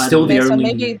gorgeous. I think that's still the only.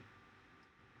 Maybe,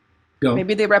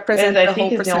 maybe they represent the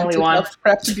whole percentage of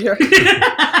craft beer.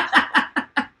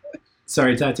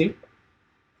 Sorry, Tati.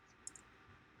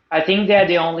 I think they're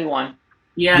the only one.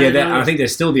 Yeah, I think they're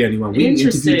still the only one. We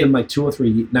interviewed them like 2 or 3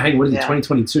 years. No, hang on, what is it,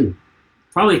 2022?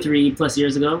 Probably 3+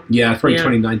 years ago. Yeah, probably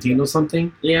 2019 or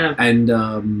something. Yeah. And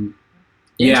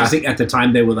I think at the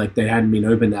time they were like, they hadn't been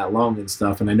open that long and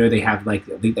stuff. And I know they have I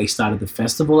think they started the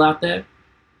festival out there.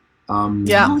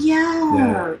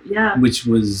 Yeah. Which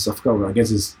was, I forgot, I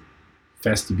guess it's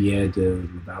Festibière de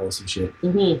Laval or some shit.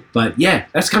 Mm-hmm. But yeah,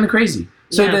 that's kind of crazy.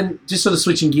 So then, just sort of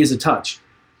switching gears a touch,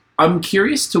 I'm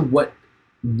curious to what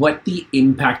the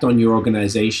impact on your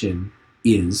organization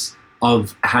is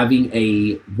of having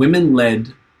a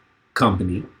women-led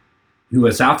company who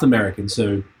are South American,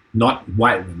 so not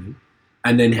white women,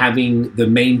 and then having the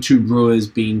main 2 brewers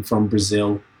being from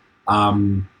Brazil.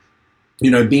 Being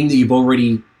that you've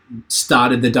already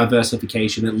started the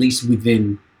diversification, at least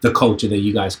within the culture that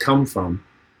you guys come from,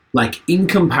 like in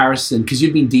comparison, because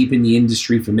you've been deep in the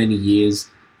industry for many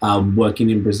years, working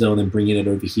in Brazil and then bringing it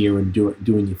over here and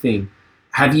doing your thing.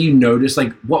 Have you noticed,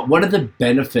 like, what are the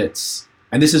benefits?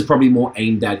 And this is probably more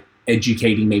aimed at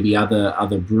educating maybe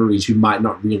other breweries who might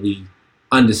not really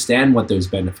understand what those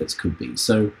benefits could be.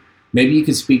 So maybe you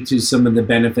could speak to some of the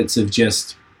benefits of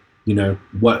just,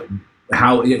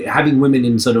 how having women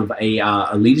in sort of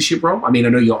a leadership role. I mean, I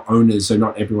know you're owners, so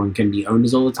not everyone can be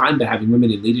owners all the time, but having women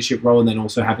in leadership role and then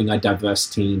also having a diverse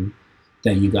team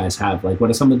that you guys have. Like, what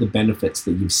are some of the benefits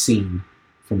that you've seen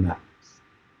from that?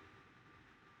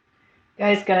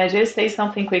 Guys, can I just say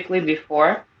something quickly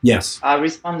before? Yes. I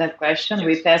respond that question.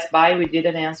 We passed by. We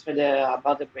didn't answer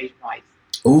about the Brave Noise.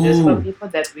 Ooh. Just for people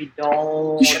that we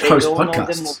don't know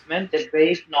the movement, the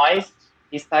Brave Noise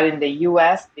is started in the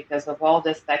U.S. because of all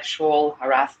the sexual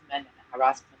harassment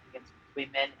against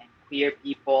women and queer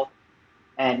people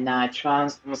and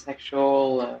trans,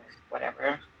 homosexual,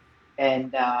 whatever.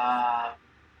 And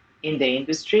in the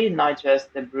industry, not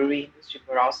just the brewery industry,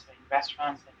 but also in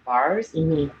restaurants and bars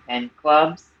Mhm. and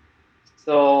clubs.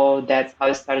 So that's how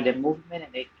it started the movement,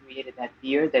 and they created that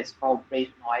beer that's called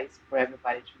Brave Noise for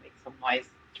everybody to make some noise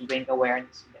to bring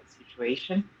awareness to that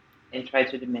situation and try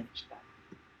to diminish that.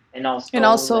 And And also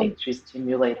also, like to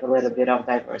stimulate a little bit of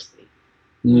diversity,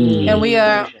 Mm. and we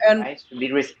are, inclusion, and right? To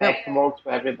be respectable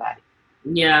to everybody.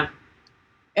 Yeah.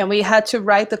 and we had to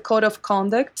write the code of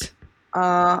conduct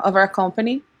of our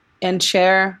company and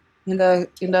share in the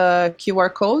QR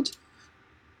code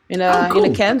in Oh, in the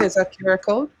cool. can. There's a QR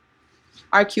code,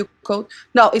 RQ code.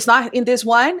 No, it's not in this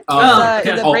one. Oh, It's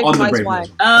in the oh, Brave on the Noise Brave one. Noise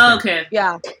one. Oh, Okay. okay.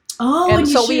 Yeah, Oh, And and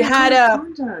you so we shared had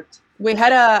code of conduct. we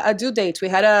had a due date. We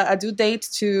had a due date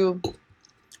to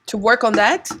work on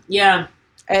that. Yeah.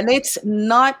 And it's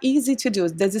not easy to do.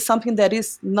 This is something that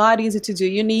is not easy to do.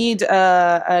 You need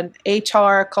an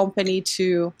HR company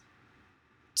to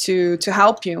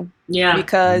help you Yeah.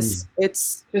 because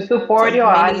it's To support your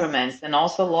many. arguments and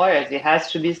also lawyers, it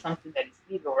has to be something that is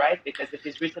legal, right? Because if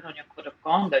it's written on your code of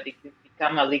conduct, it could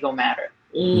become a legal matter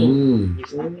Mm. if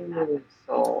something happens.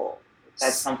 So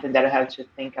that's something that I have to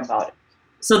think about it.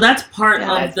 So that's part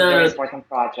Yeah. of That's a very the important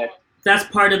project. that's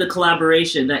part of the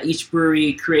collaboration that each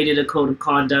brewery created a code of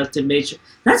conduct and made sure.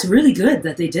 That's really good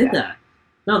that they did Yeah. that.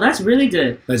 No, that's really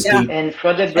good. That's Yeah. deep. And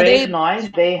for the they- Brave Noise,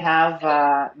 they have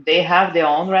their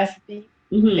own recipe.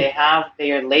 Hmm. They have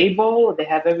their label. They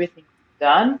have everything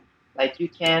done. Like you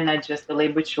can adjust the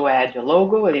label to add your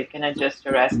logo, or you can adjust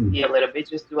the recipe a little bit.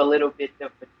 Just do a little bit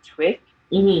of a tweak,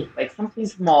 Hmm. like something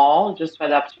small, just to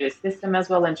adapt to your system as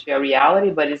well and to your reality.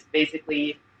 But it's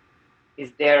basically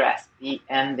is their recipe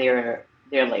and their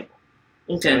label.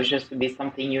 So Okay. it's just to be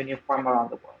something uniform around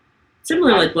the world.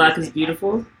 Similar like Black is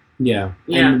Beautiful. Yeah.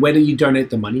 Yeah. And where do you donate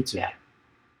the money to? Yeah.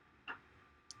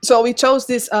 So we chose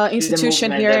this To the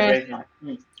institution movement that here. Brave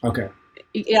Noise. Okay.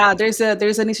 Yeah, there's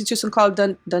an institution called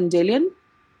Dandelion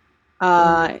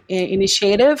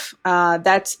Initiative.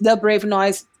 That's the Brave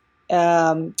Noise.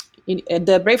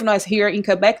 The Brave Noise here in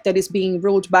Quebec that is being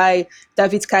ruled by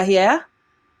David Carrière.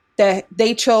 That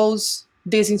they chose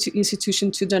this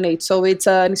institution to donate. So it's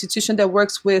an institution that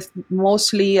works with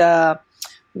mostly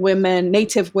women,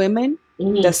 Native women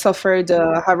Mhm. that suffered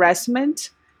harassment,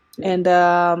 and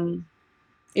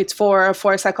it's for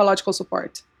psychological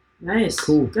support. Nice.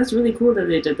 Cool. That's really cool that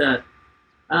they did that.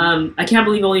 I can't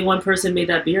believe only one person made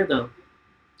that beer though.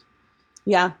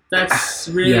 Yeah, That's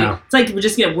really. Yeah. It's like it would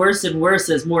just get worse and worse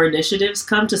as more initiatives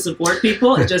come to support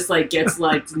people. It just like gets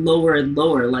like lower and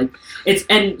lower. Like it's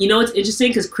and you know it's interesting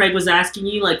because Craig was asking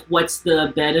you like what's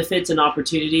the benefits and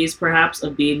opportunities perhaps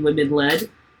of being women led,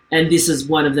 and this is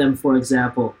one of them. For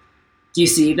example, do you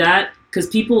see that? Because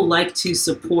people like to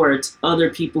support other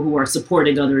people who are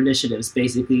supporting other initiatives.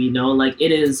 Basically, you know, like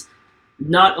it is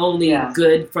not only Yeah.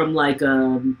 good from like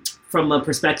from a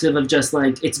perspective of just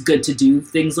like it's good to do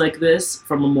things like this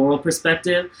from a moral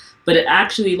perspective, but it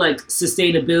actually like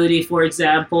sustainability, for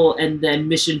example, and then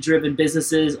mission driven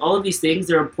businesses, all of these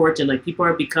things are important. Like people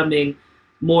are becoming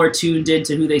more tuned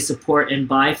into who they support and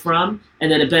buy from. And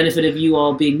then a benefit of you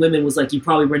all being women was like you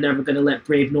probably were never going to let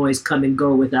Brave Noise come and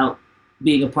go without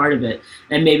being a part of it.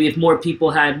 And maybe if more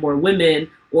people had more women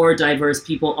or diverse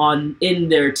people on in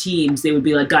their teams, they would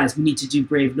be like, guys, we need to do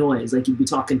Brave Noise. Like you'd be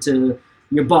talking to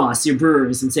your boss, your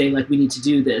brewers, and saying like, we need to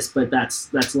do this, but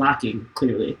that's lacking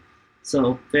clearly.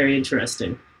 So very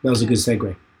interesting. That was a good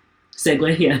segue.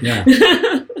 Segue, yeah.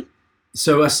 Yeah.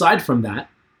 So aside from that,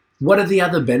 what are the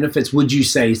other benefits, would you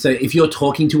say? So if you're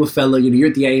talking to a fellow, you know, you're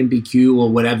at the AMBQ or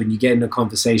whatever, and you get in a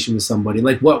conversation with somebody,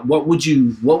 like what would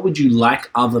you like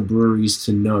other breweries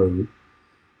to know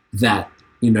that,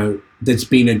 you know, that's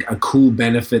been a cool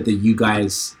benefit that you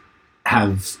guys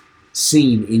have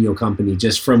seen in your company,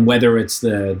 just from whether it's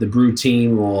the brew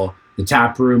team or the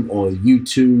tap room or you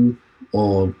two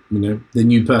or, you know, the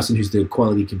new person who's the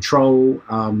quality control,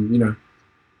 you know,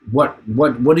 what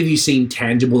have you seen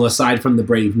tangible aside from the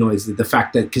Brave Noise? The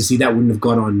fact that, because see, that wouldn't have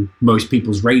got on most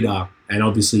people's radar, and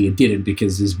obviously it didn't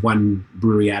because there's one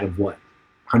brewery out of what,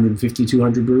 150,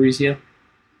 200 breweries here?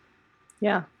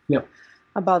 yeah. Yep.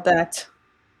 About that.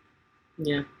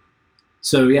 Yeah.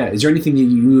 So yeah, is there anything that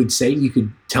you would say you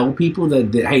could tell people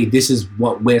that hey, this is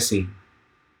what we're seeing?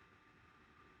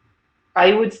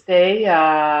 I would say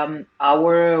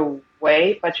our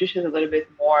way, Patricia's a little bit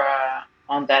more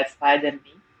on that side than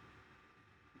me.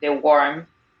 The warmth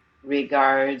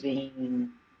regarding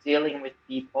dealing with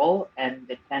people and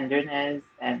the tenderness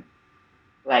and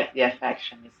like the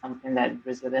affection is something that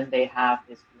Brazilian they have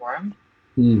this warmth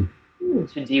Hmm.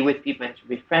 to deal with people and to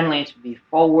be friendly, to be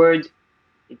forward.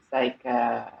 It's like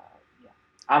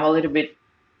I'm a little bit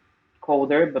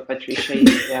colder, but Patricia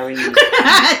is very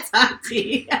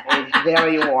Tati.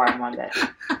 very warm on that.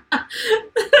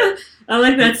 I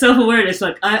like that self-awareness.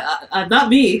 Like I'm not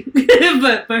me,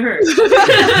 but for her.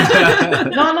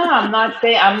 No, I'm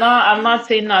not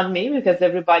saying not me because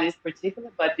everybody's particular,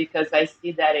 but because I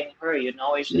see that in her,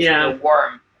 it's just the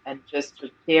warmth and just to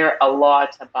care a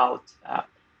lot about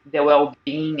the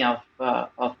well-being of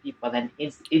people, and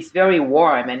it's very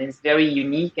warm and it's very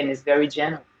unique and it's very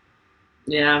genuine.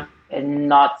 Yeah. And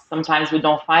not sometimes we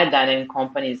don't find that in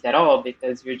companies at all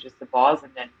because you're just the boss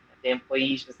and then the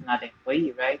employee is just not the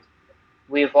employee, right?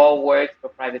 We've all worked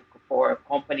for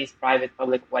companies, private,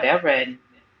 public, whatever, and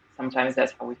sometimes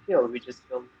that's how we feel. We just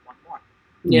feel one more.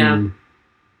 Yeah.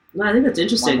 No, I think that's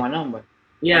interesting. One more number.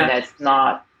 Yeah. And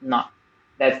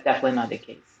that's definitely not the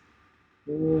case.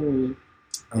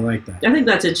 I like that. I think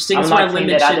that's interesting. I'm not saying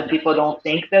that other people don't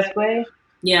think this way.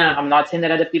 Yeah. I'm not saying that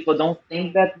other people don't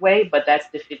think that way, but that's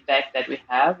the feedback that we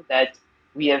have, that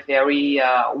we are very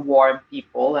warm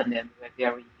people, and then we're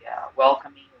very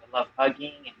welcoming. We love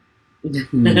hugging, and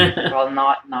well,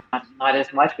 not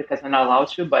as much because we're not allowed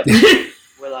to, but we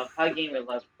love hugging, we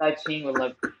love touching, we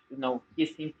love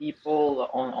kissing people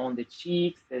on the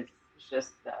cheeks. It's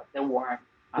just the warm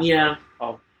aspect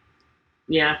of.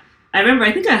 Yeah, I remember.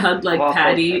 I think I hugged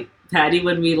Patty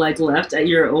when we left at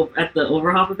the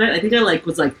Overhop event. I think I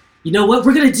was like, you know what,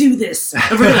 we're gonna do this,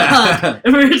 and we're gonna hug,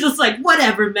 and we're just like,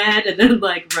 whatever, man, and then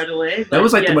run away. But, that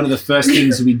was one of the first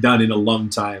things we'd done in a long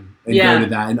time, and go to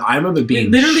that. And I remember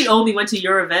being we literally only went to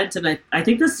your event, and I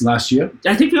think this last year.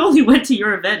 I think we only went to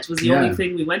your event. Was the only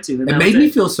thing we went to. And it made me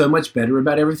feel so much better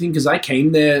about everything because I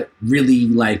came there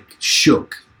really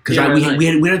shook because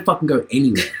we don't fucking go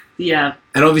anywhere. Yeah.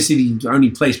 And obviously the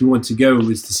only place we want to go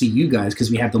was to see you guys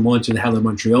because we have the launch of the Hello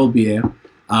Montreal beer,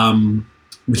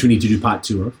 which we need to do part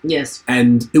 2 of. Yes.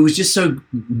 And it was just so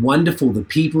wonderful. The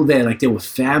people there, there were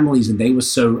families and they were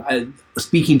so,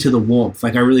 speaking to the warmth, I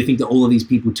really think that all of these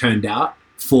people turned out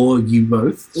for you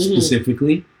both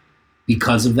specifically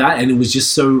because of that. And it was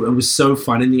just it was so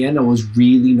fun in the end. It was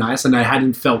really nice. And I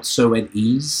hadn't felt so at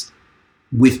ease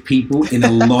with people in a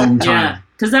long time. Yeah.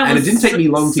 And it didn't take me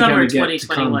long to kind of get to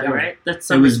calm down. Right? That's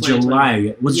it was July.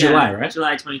 It was July, right?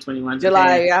 July 2021.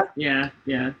 July, Yeah.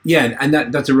 Yeah, and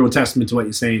that's a real testament to what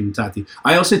you're saying, Tati.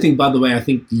 I also think, by the way, I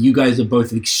think you guys are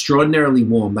both extraordinarily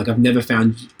warm. I've never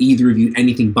found either of you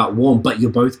anything but warm, but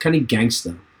you're both kind of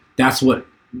gangster. That's what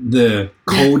the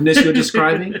coldness you're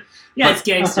describing. Yeah, it's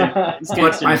gangster.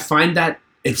 But I find that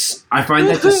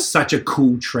just such a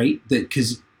cool trait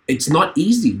because it's not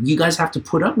easy. You guys have to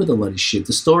put up with a lot of shit.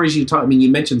 The stories you talk, you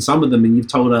mentioned some of them and you've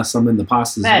told us some in the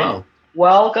past as well.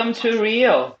 Welcome to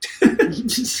Rio.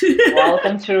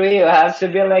 Welcome to Rio. I have to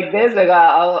be like this.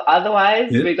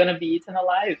 Otherwise, we're going to be eaten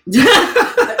alive.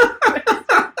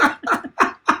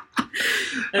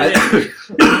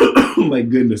 Oh my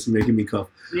goodness, you're making me cough.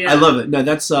 Yeah. I love it. No,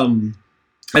 that's I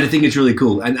think it's really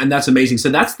cool. And that's amazing. So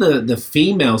that's the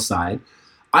female side.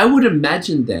 I would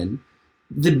imagine then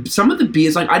some of the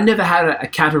beers, I'd never had a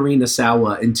Catarina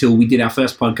Sour until we did our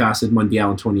first podcast at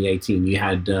Mondial in 2018. You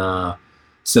had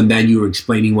some man, you were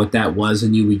explaining what that was,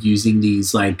 and you were using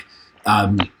these fruits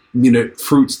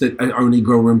that only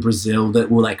grow in Brazil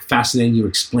that were fascinating. You were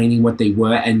explaining what they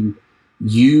were, and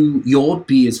your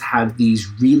beers have these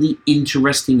really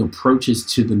interesting approaches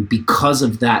to them because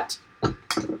of that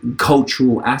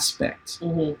cultural aspect.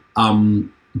 Mm-hmm.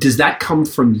 Does that come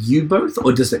from you both,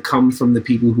 or does it come from the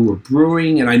people who are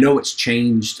brewing? And I know it's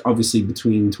changed, obviously,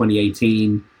 between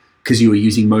 2018 because you were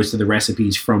using most of the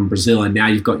recipes from Brazil, and now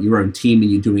you've got your own team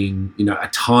and you're doing, a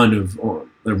ton of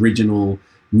original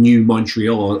new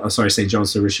Montreal, St. John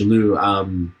sur Richelieu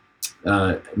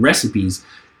recipes.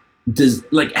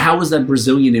 How is that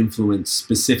Brazilian influence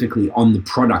specifically on the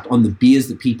product, on the beers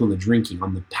that people are drinking,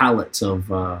 on the palates of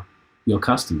your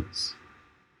customers?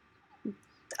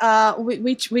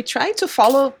 We try to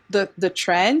follow the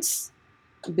trends.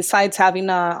 Besides having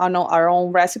our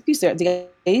own recipes, there are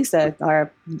days that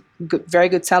are very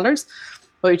good sellers,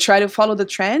 but we try to follow the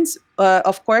trends.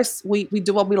 Of course, we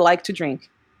do what we like to drink.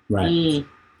 Right.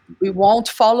 We won't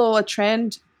follow a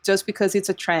trend just because it's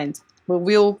a trend. We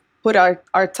will put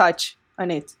our touch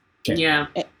on it. Okay. Yeah.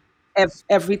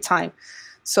 Every time.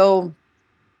 So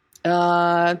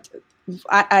I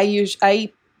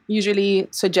usually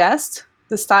suggest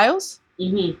the styles.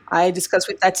 Mm-hmm. I discuss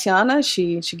with Tatiana.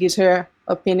 She gives her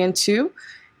opinion too,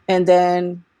 and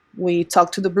then we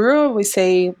talk to the brewer. We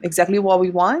say exactly what we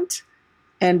want,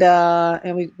 and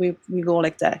we go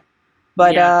like that.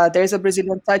 But there's a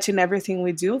Brazilian touch in everything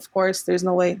we do. Of course, there's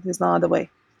no other way.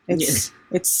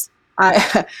 It's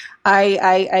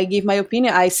I give my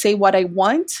opinion. I say what I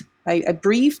want, I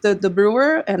brief the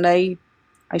brewer, and I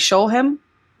show him,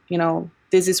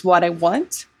 this is what I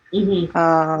want.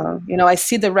 Mm-hmm. I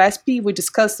see the recipe, we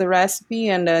discuss the recipe,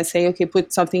 and I say, okay, put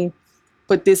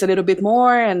this a little bit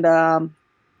more, and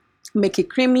make it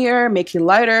creamier, make it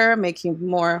lighter, make it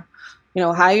more,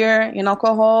 higher in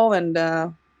alcohol,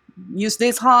 and use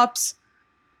these hops,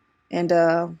 and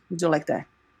do like that.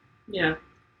 Yeah.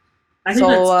 I think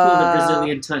that's cool, the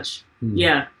Brazilian touch.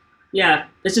 Yeah. Yeah.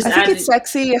 It's just I think it's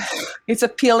sexy. It's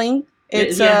appealing.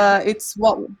 It's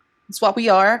what we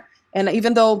are. And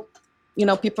even though,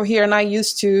 people here are not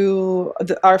used to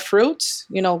our fruits,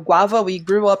 guava, we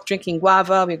grew up drinking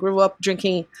guava, we grew up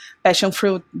drinking passion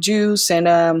fruit juice,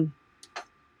 and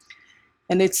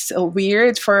it's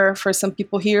weird for some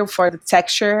people here, for the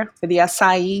texture, for the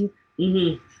acai.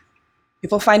 Mm-hmm.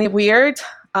 People find it weird.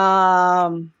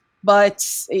 But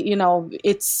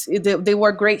they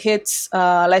were great hits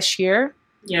last year.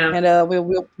 Yeah. And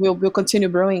we'll continue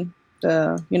brewing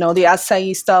the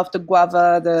acai stuff, the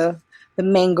guava, the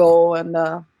mango, and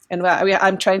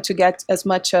I'm trying to get as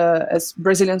much as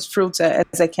Brazilian fruits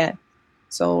as I can.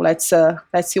 So let's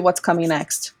see what's coming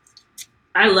next.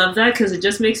 I love that, because it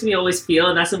just makes me always feel,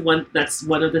 and that's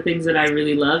one of the things that I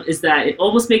really love, is that it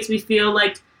almost makes me feel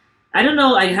like, I don't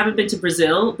know, I haven't been to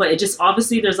Brazil, but it just,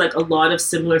 obviously there's like a lot of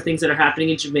similar things that are happening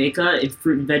in Jamaica, in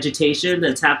fruit and vegetation,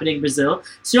 that's happening in Brazil.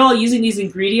 So you're all using these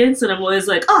ingredients, and I'm always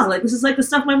like, oh, like this is like the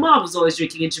stuff my mom was always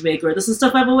drinking in Jamaica, or this is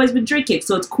stuff I've always been drinking,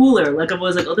 so it's cooler. Like I'm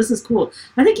always like, oh, this is cool.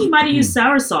 I think he might have used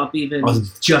soursop even. I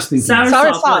was just thinking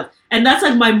Soursop. And that's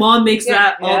like, my mom makes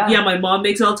that. My mom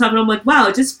makes it all the time, and I'm like, wow,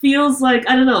 it just feels like,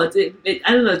 I don't know, I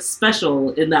don't know, it's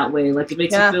special in that way. Like it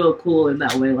makes you feel cool in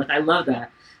that way. Like I love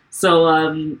that. So,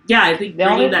 I think the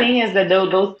only thing is that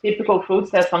those typical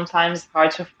fruits are sometimes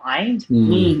hard to find.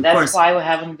 That's why we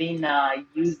haven't been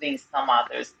using some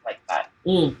others like that.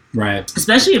 Right.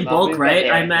 Especially in bulk,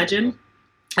 right? I imagine.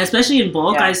 Especially in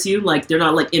bulk, I assume, like, they're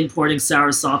not, like, importing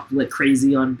soursop like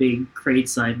crazy on big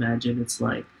crates, I imagine. It's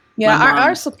like... Yeah,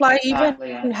 our supply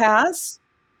has...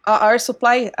 Our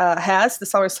supply has the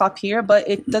soursop here, but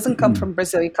it doesn't come from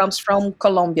Brazil. It comes from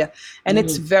Colombia, and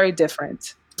it's very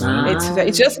different.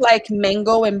 It's just like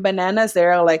mango and bananas.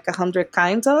 There are like 100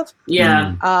 kinds of.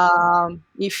 Yeah.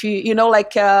 If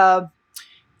like that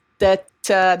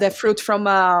fruit from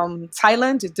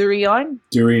Thailand, durian.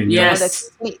 Durian.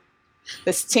 Yes.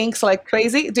 That stinks like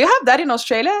crazy. Do you have that in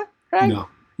Australia? Right?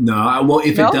 No. Well,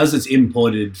 if it does, it's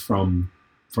imported from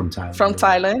Thailand. From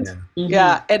Thailand. Yeah.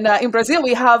 Yeah. And in Brazil,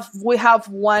 we have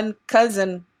one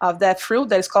cousin of that fruit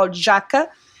that is called jaca.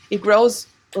 It grows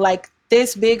like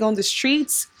this big on the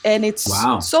streets, and it's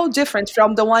so different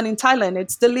from the one in Thailand.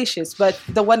 It's delicious, but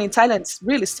the one in Thailand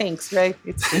really stinks, right?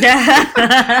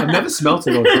 I've never smelt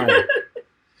it or tried it.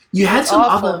 You had some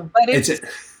awful, other, but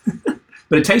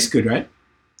but it tastes good, right?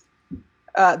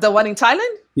 The one in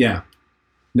Thailand? Yeah.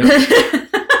 No.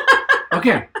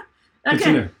 Okay.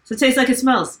 Okay. So it tastes like it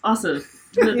smells. Awesome.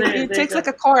 It tastes like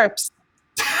a corpse.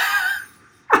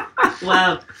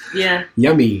 Wow. Yeah.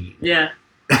 Yummy. Yeah.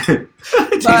 But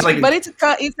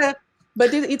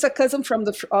it's a cousin from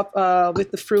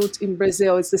with the fruit in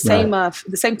Brazil. It's the same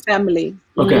family.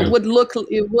 Okay. You would look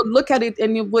at it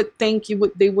and you would think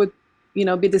they would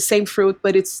be the same fruit,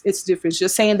 but it's different.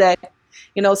 Just saying that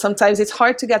sometimes it's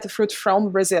hard to get the fruit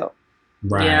from Brazil.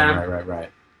 Right.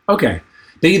 Okay.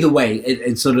 But either way,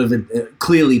 it's sort of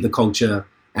clearly the culture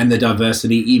and the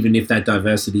diversity, even if that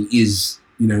diversity is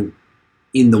in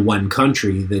the one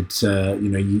country that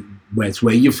where it's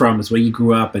where you're from, it's where you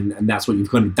grew up, and that's what you've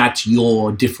got. That's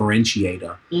your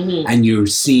differentiator, and you're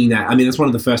seeing that. I mean, that's one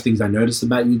of the first things I noticed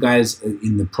about you guys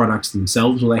in the products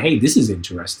themselves. Were like, hey, this is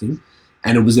interesting,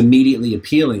 and it was immediately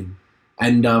appealing.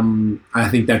 And I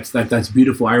think that's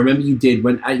beautiful. I remember you did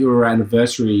when at your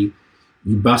anniversary,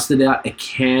 you busted out a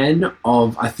can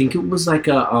of, I think it was like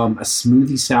a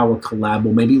smoothie sour collab,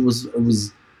 or maybe it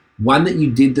was one that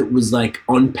you did that was like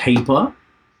on paper.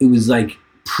 It was like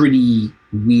pretty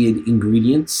weird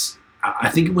ingredients. I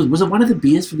think it was it one of the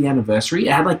beers for the anniversary?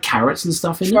 It had like carrots and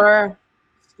stuff in it.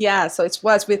 Yeah, so it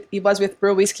was with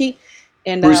Brew Whiskey,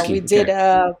 and we did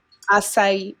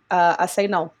acai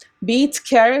no, beet,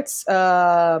 carrots,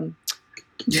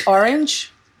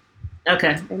 orange,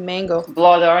 and mango,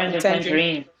 blood orange and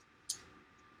tangerine.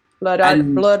 Blood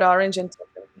orange and tangerine.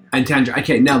 And tangerine.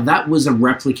 Okay, now that was a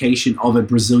replication of a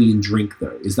Brazilian drink,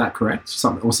 though. Is that correct?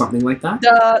 Something like that?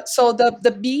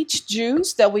 The beach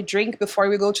juice that we drink before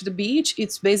we go to the beach,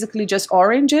 it's basically just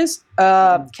oranges,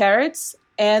 carrots,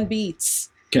 and beets.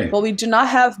 Okay. But we do not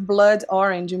have blood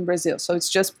orange in Brazil, so it's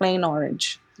just plain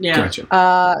orange. Yeah.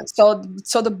 Gotcha.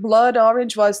 So the blood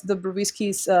orange was the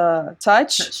Brewiski's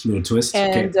touch, Little twist.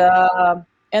 and Okay.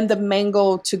 and the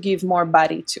mango to give more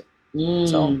body to.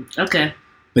 Okay.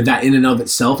 But that in and of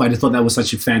itself, I just thought that was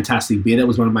such a fantastic beer. That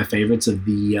was one of my favorites of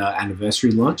the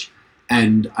anniversary launch.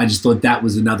 And I just thought that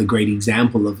was another great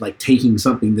example of like taking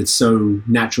something that's so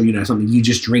natural, you know, something you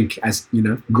just drink as, you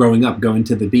know, growing up, going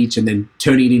to the beach, and then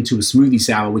turning it into a smoothie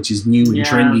sour, which is new and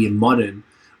trendy and modern,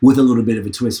 with a little bit of a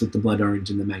twist with the blood orange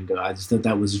and the mango. I just thought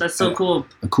that was cool.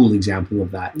 A cool example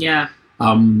of that. Yeah.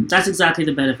 That's exactly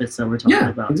the benefits that we're talking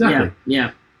about. Exactly.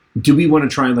 Yeah. Do we want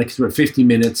to try and like through 50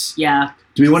 minutes? Yeah.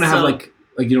 Do we want to have like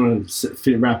you don't want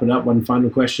to wrap it up? One final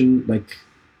question, like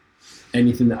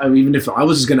anything that, even if I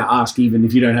was just going to ask, even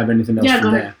if you don't have anything else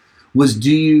from there,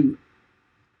 do you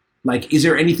like, is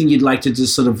there anything you'd like to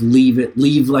just sort of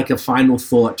leave like a final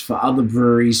thought for other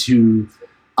breweries who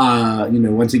are, you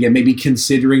know, once again, maybe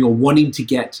considering or wanting to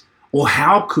get, or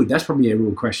how could, that's probably a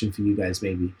real question for you guys,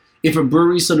 maybe. If a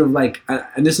brewery sort of like,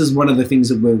 and this is one of the things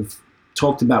that we've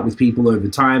talked about with people over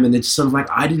time, and it's sort of like,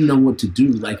 I didn't know what to do.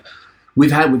 Like,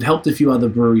 we've helped a few other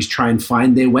breweries try and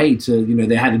find their way to, you know,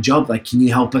 they had a job, like, can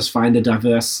you help us find a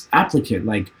diverse applicant?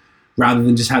 Like, rather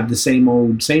than just have the same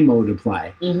old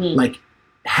apply. Mm-hmm. Like,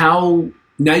 how,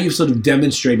 now you've sort of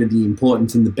demonstrated the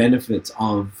importance and the benefits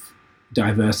of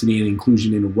diversity and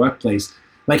inclusion in a workplace.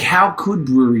 Like, how could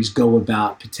breweries go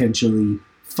about potentially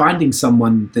finding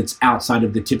someone that's outside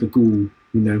of the typical, you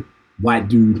know, white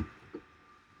dude,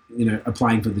 you know,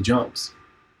 applying for the jobs?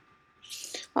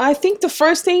 I think the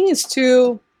first thing is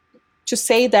to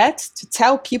say that, to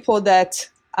tell people that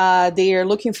they are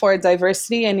looking for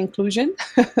diversity and inclusion.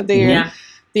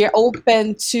 They're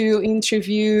open to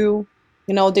interview.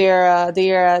 You know, they're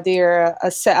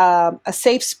a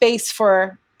safe space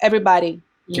for everybody,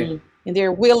 okay. And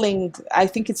they're willing. I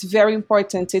think it's very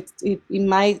important. It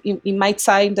might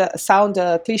sound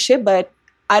cliche, but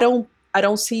I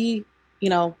don't see, you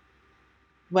know,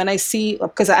 when I see,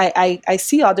 because I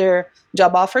see other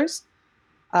job offers,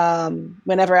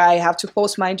 whenever I have to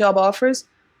post my job offers,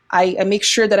 I make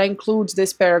sure that I include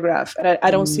this paragraph. And I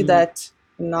don't see that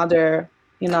in other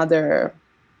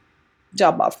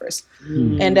job offers.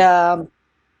 And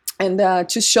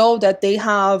to show that they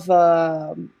have,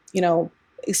 you know,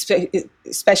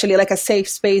 especially like a safe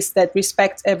space that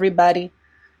respects everybody.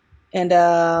 And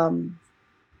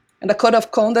the code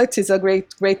of conduct is a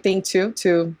great thing too,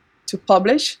 to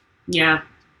publish. Yeah.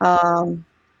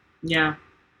 Yeah.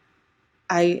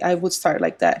 I would start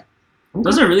like that.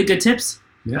 Those are really good tips.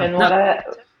 Yeah. And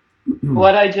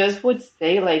what I just would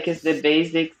say, like, is the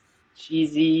basic,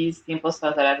 cheesy, simple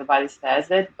stuff that everybody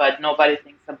says it, but nobody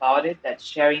thinks about it, that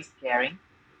sharing is caring.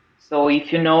 So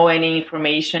if you know any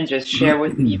information, just share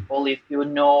with people. If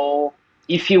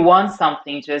you want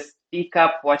something, just pick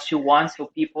up what you want so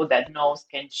people that knows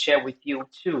can share with you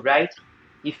too, right?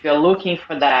 If you're looking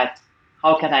for that,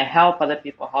 how can I help other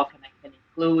people? How can I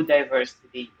include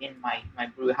diversity in my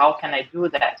brew? How can I do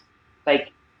that?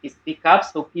 Like, speak up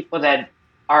so people that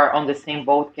are on the same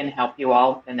boat can help you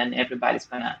out, and then everybody's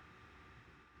gonna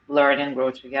learn and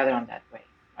grow together on that way,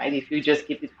 right? If you just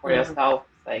keep it for yourself,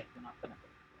 it's like you're not gonna go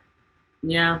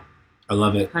forward. Yeah. I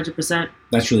love it. 100%.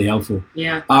 That's really helpful.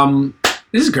 Yeah.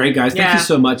 This is great, guys. Thank you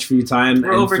so much for your time.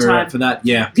 We're over time. For that.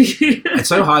 Yeah. It's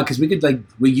so hard because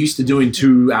we're used to doing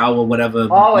 2 hour, whatever.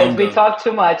 Always. Longer. We talk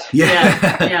too much.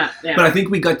 Yeah. But I think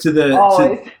we got to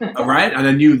right? And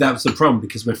I knew that was the problem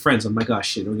because we're friends. I'm like, oh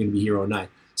shit, we're going to be here all night.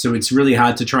 So it's really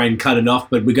hard to try and cut it off,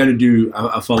 but we're going to do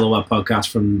a follow-up podcast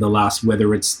from the last,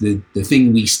 whether it's the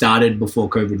thing we started before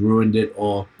COVID ruined it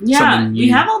or something new. We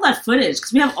have all that footage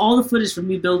because we have all the footage from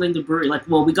me building the brewery. Like,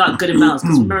 well, we got good amounts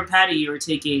because remember, Patty, you were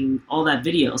taking all that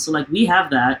video. So, like, we have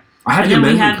that. I have and your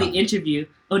then we memory have card. the interview.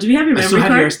 Oh, do we have your memory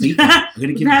card? I still have your SD card. I'm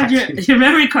going to give it your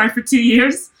memory card for 2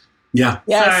 years? Yeah.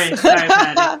 Yes. Sorry,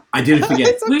 Patty. I didn't forget.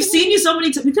 It's okay. We've seen you so many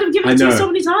times. We could have given it to you so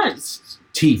many times.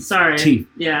 Teeth. Sorry. Teeth.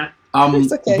 Yeah.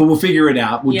 It's okay. But we'll figure it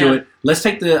out. We'll do it. Let's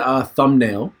take the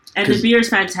thumbnail. And the beer is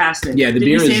fantastic. Yeah, the Did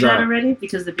beer we say is, that already?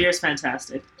 Because the beer is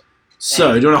fantastic.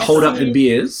 So, do you want to hold up the It's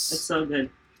beers? so good.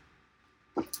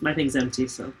 My thing's empty,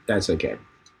 so. That's okay.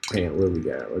 Hang on, where we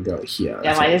go? We'll go here.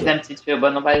 Yeah, mine is empty too, but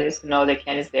nobody needs to know the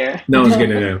can is there. No one's going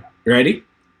to know. You ready?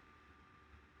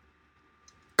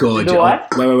 Gorgeous. Do what?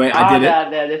 Wait. I did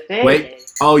it. The thing. Wait.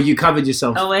 Oh, you covered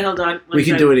yourself. Oh, wait, hold on. We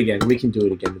can do it again.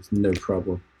 It's no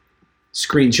problem.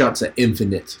 Screenshots are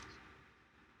infinite.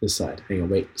 This side. Hang on,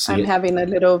 wait. See I'm it? having a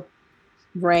little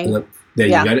rain. Look, there,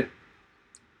 you got it.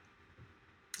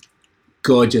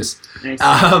 Gorgeous. Nice.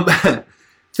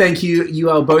 Thank you. You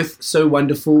are both so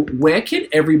wonderful. Where can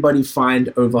everybody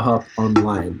find Overhop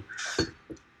online?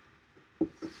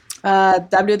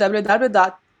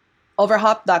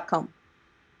 www.overhop.com.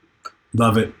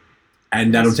 Love it.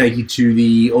 And that'll take you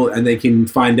to and they can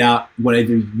find out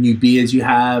whatever new beers you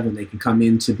have, and they can come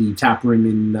into the tap room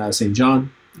in St.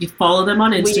 John. You follow them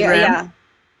on Instagram.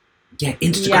 Yeah,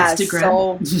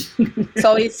 Instagram. Yeah,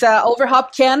 so it's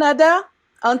Overhop Canada,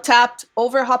 Untapped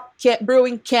Overhop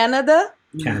Brewing Canada.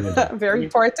 Canada. Very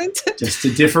important. Just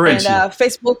to differentiate. And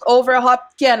Facebook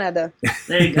Overhop Canada.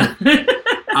 There you go.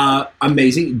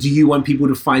 Amazing. Do you want people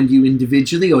to find you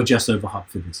individually or just Overhop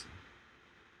for this?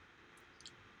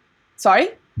 Sorry?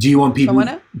 Do you want people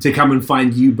to come and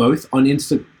find you both on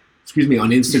Instagram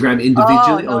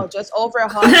individually? Oh, no, just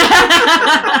Overhop.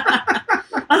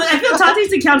 I feel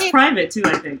Tati's account's private too,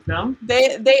 I think, no?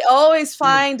 They always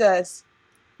find us.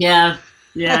 Yeah,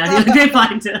 they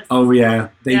find us. Oh, yeah,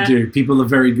 they do. People are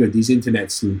very good, these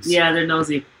internet sleuths. Yeah, they're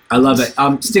nosy. I love it.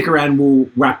 Stick around, we'll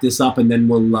wrap this up, and then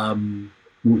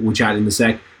we'll chat in a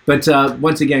sec. But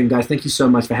once again, guys, thank you so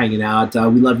much for hanging out.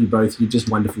 We love you both. You're just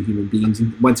wonderful human beings.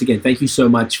 And once again, thank you so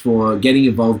much for getting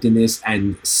involved in this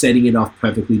and setting it off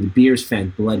perfectly. The beer is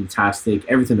fantastic.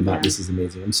 Everything about this is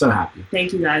amazing. I'm so happy.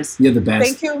 Thank you, guys. You're the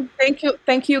best.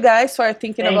 Thank you guys for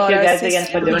thinking about us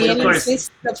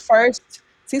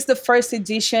since the first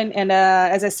edition. And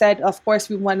as I said, of course,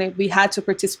 we had to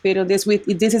participate on this.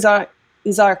 This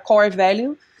is our core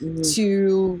value.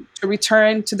 To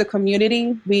return to the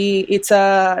community. It's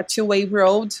a two-way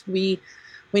road. We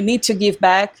need to give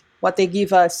back what they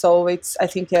give us. So I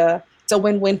think it's a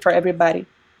win-win for everybody.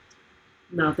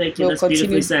 No, thank you. We'll That's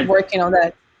beautifully continue said. working on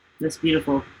that. That's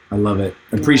beautiful. I love it.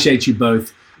 Appreciate you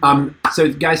both.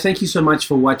 So guys, thank you so much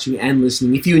for watching and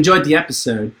listening. If you enjoyed the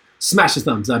episode, smash the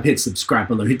thumbs up, hit subscribe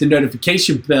below, hit the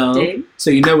notification bell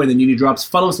so you know when the new drops.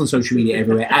 Follow us on social media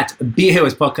everywhere at Beer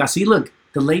Heroes Podcast. See, look,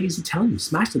 the ladies are telling you,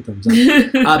 smash the thumbs up.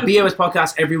 Beer Heroes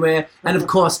Podcast everywhere. And of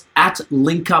course, at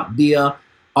Link Up Beer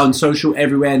on social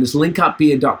everywhere. And it's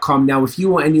linkupbeer.com. Now, if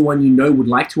you or anyone you know would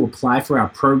like to apply for our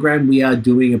program, we are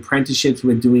doing apprenticeships,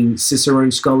 we're doing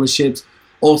Cicerone scholarships,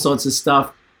 all sorts of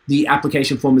stuff. The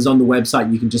application form is on the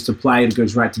website. You can just apply. It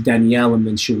goes right to Danielle, and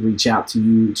then she'll reach out to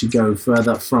you to go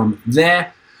further from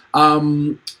there.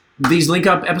 These Link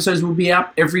Up episodes will be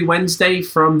up every Wednesday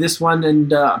from this one, and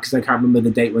because I can't remember the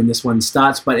date when this one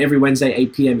starts, but every Wednesday,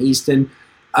 8 p.m. Eastern,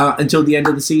 until the end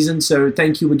of the season. So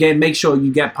thank you again. Make sure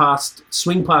you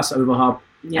swing past Overhop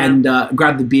and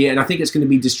grab the beer. And I think it's going to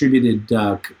be distributed.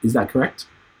 Is that correct?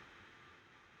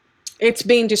 It's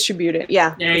being distributed.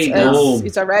 Yeah. There you go.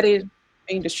 It's already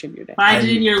being distributed. Find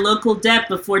it in your local dep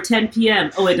before 10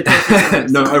 p.m. Oh, wait, the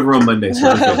no, over on Monday.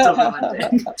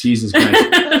 Jesus Christ.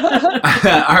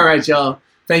 All right, y'all.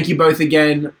 Thank you both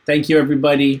again. Thank you,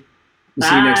 everybody. We'll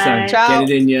see you next time. Ciao.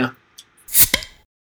 Get it in ya.